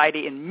Aetherius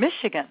Society in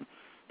Michigan,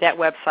 that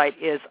website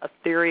is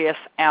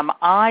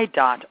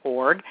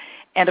aetheriusmi.org.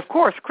 And, of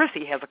course,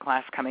 Chrissie has a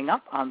class coming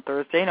up on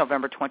Thursday,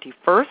 November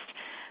 21st,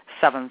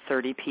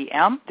 7:30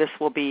 p.m. This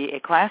will be a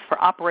class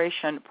for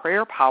Operation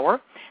Prayer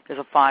Power. There's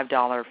a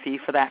 $5 fee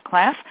for that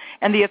class.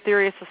 And the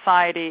Aetherius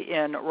Society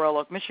in Royal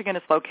Oak, Michigan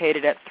is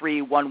located at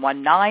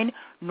 3119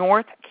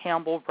 North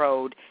Campbell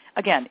Road,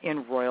 again,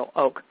 in Royal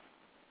Oak.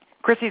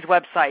 Chrissie's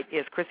website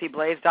is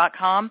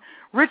chrissieblaze.com.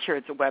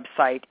 Richard's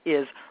website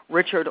is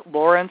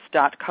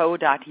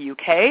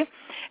richardlawrence.co.uk.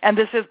 And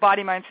this is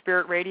Body, Mind,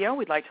 Spirit Radio.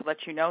 We'd like to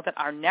let you know that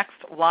our next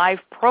live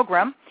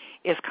program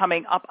is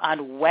coming up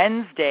on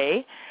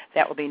Wednesday.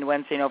 That will be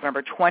Wednesday,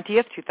 November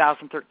 20th,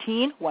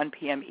 2013, 1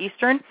 p.m.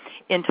 Eastern.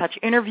 In Touch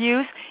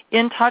interviews,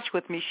 In Touch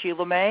with Michi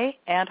LeMay,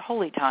 and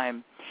Holy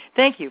Time.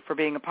 Thank you for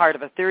being a part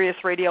of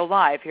Aetherius Radio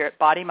Live here at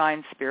Body,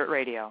 Mind, Spirit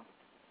Radio.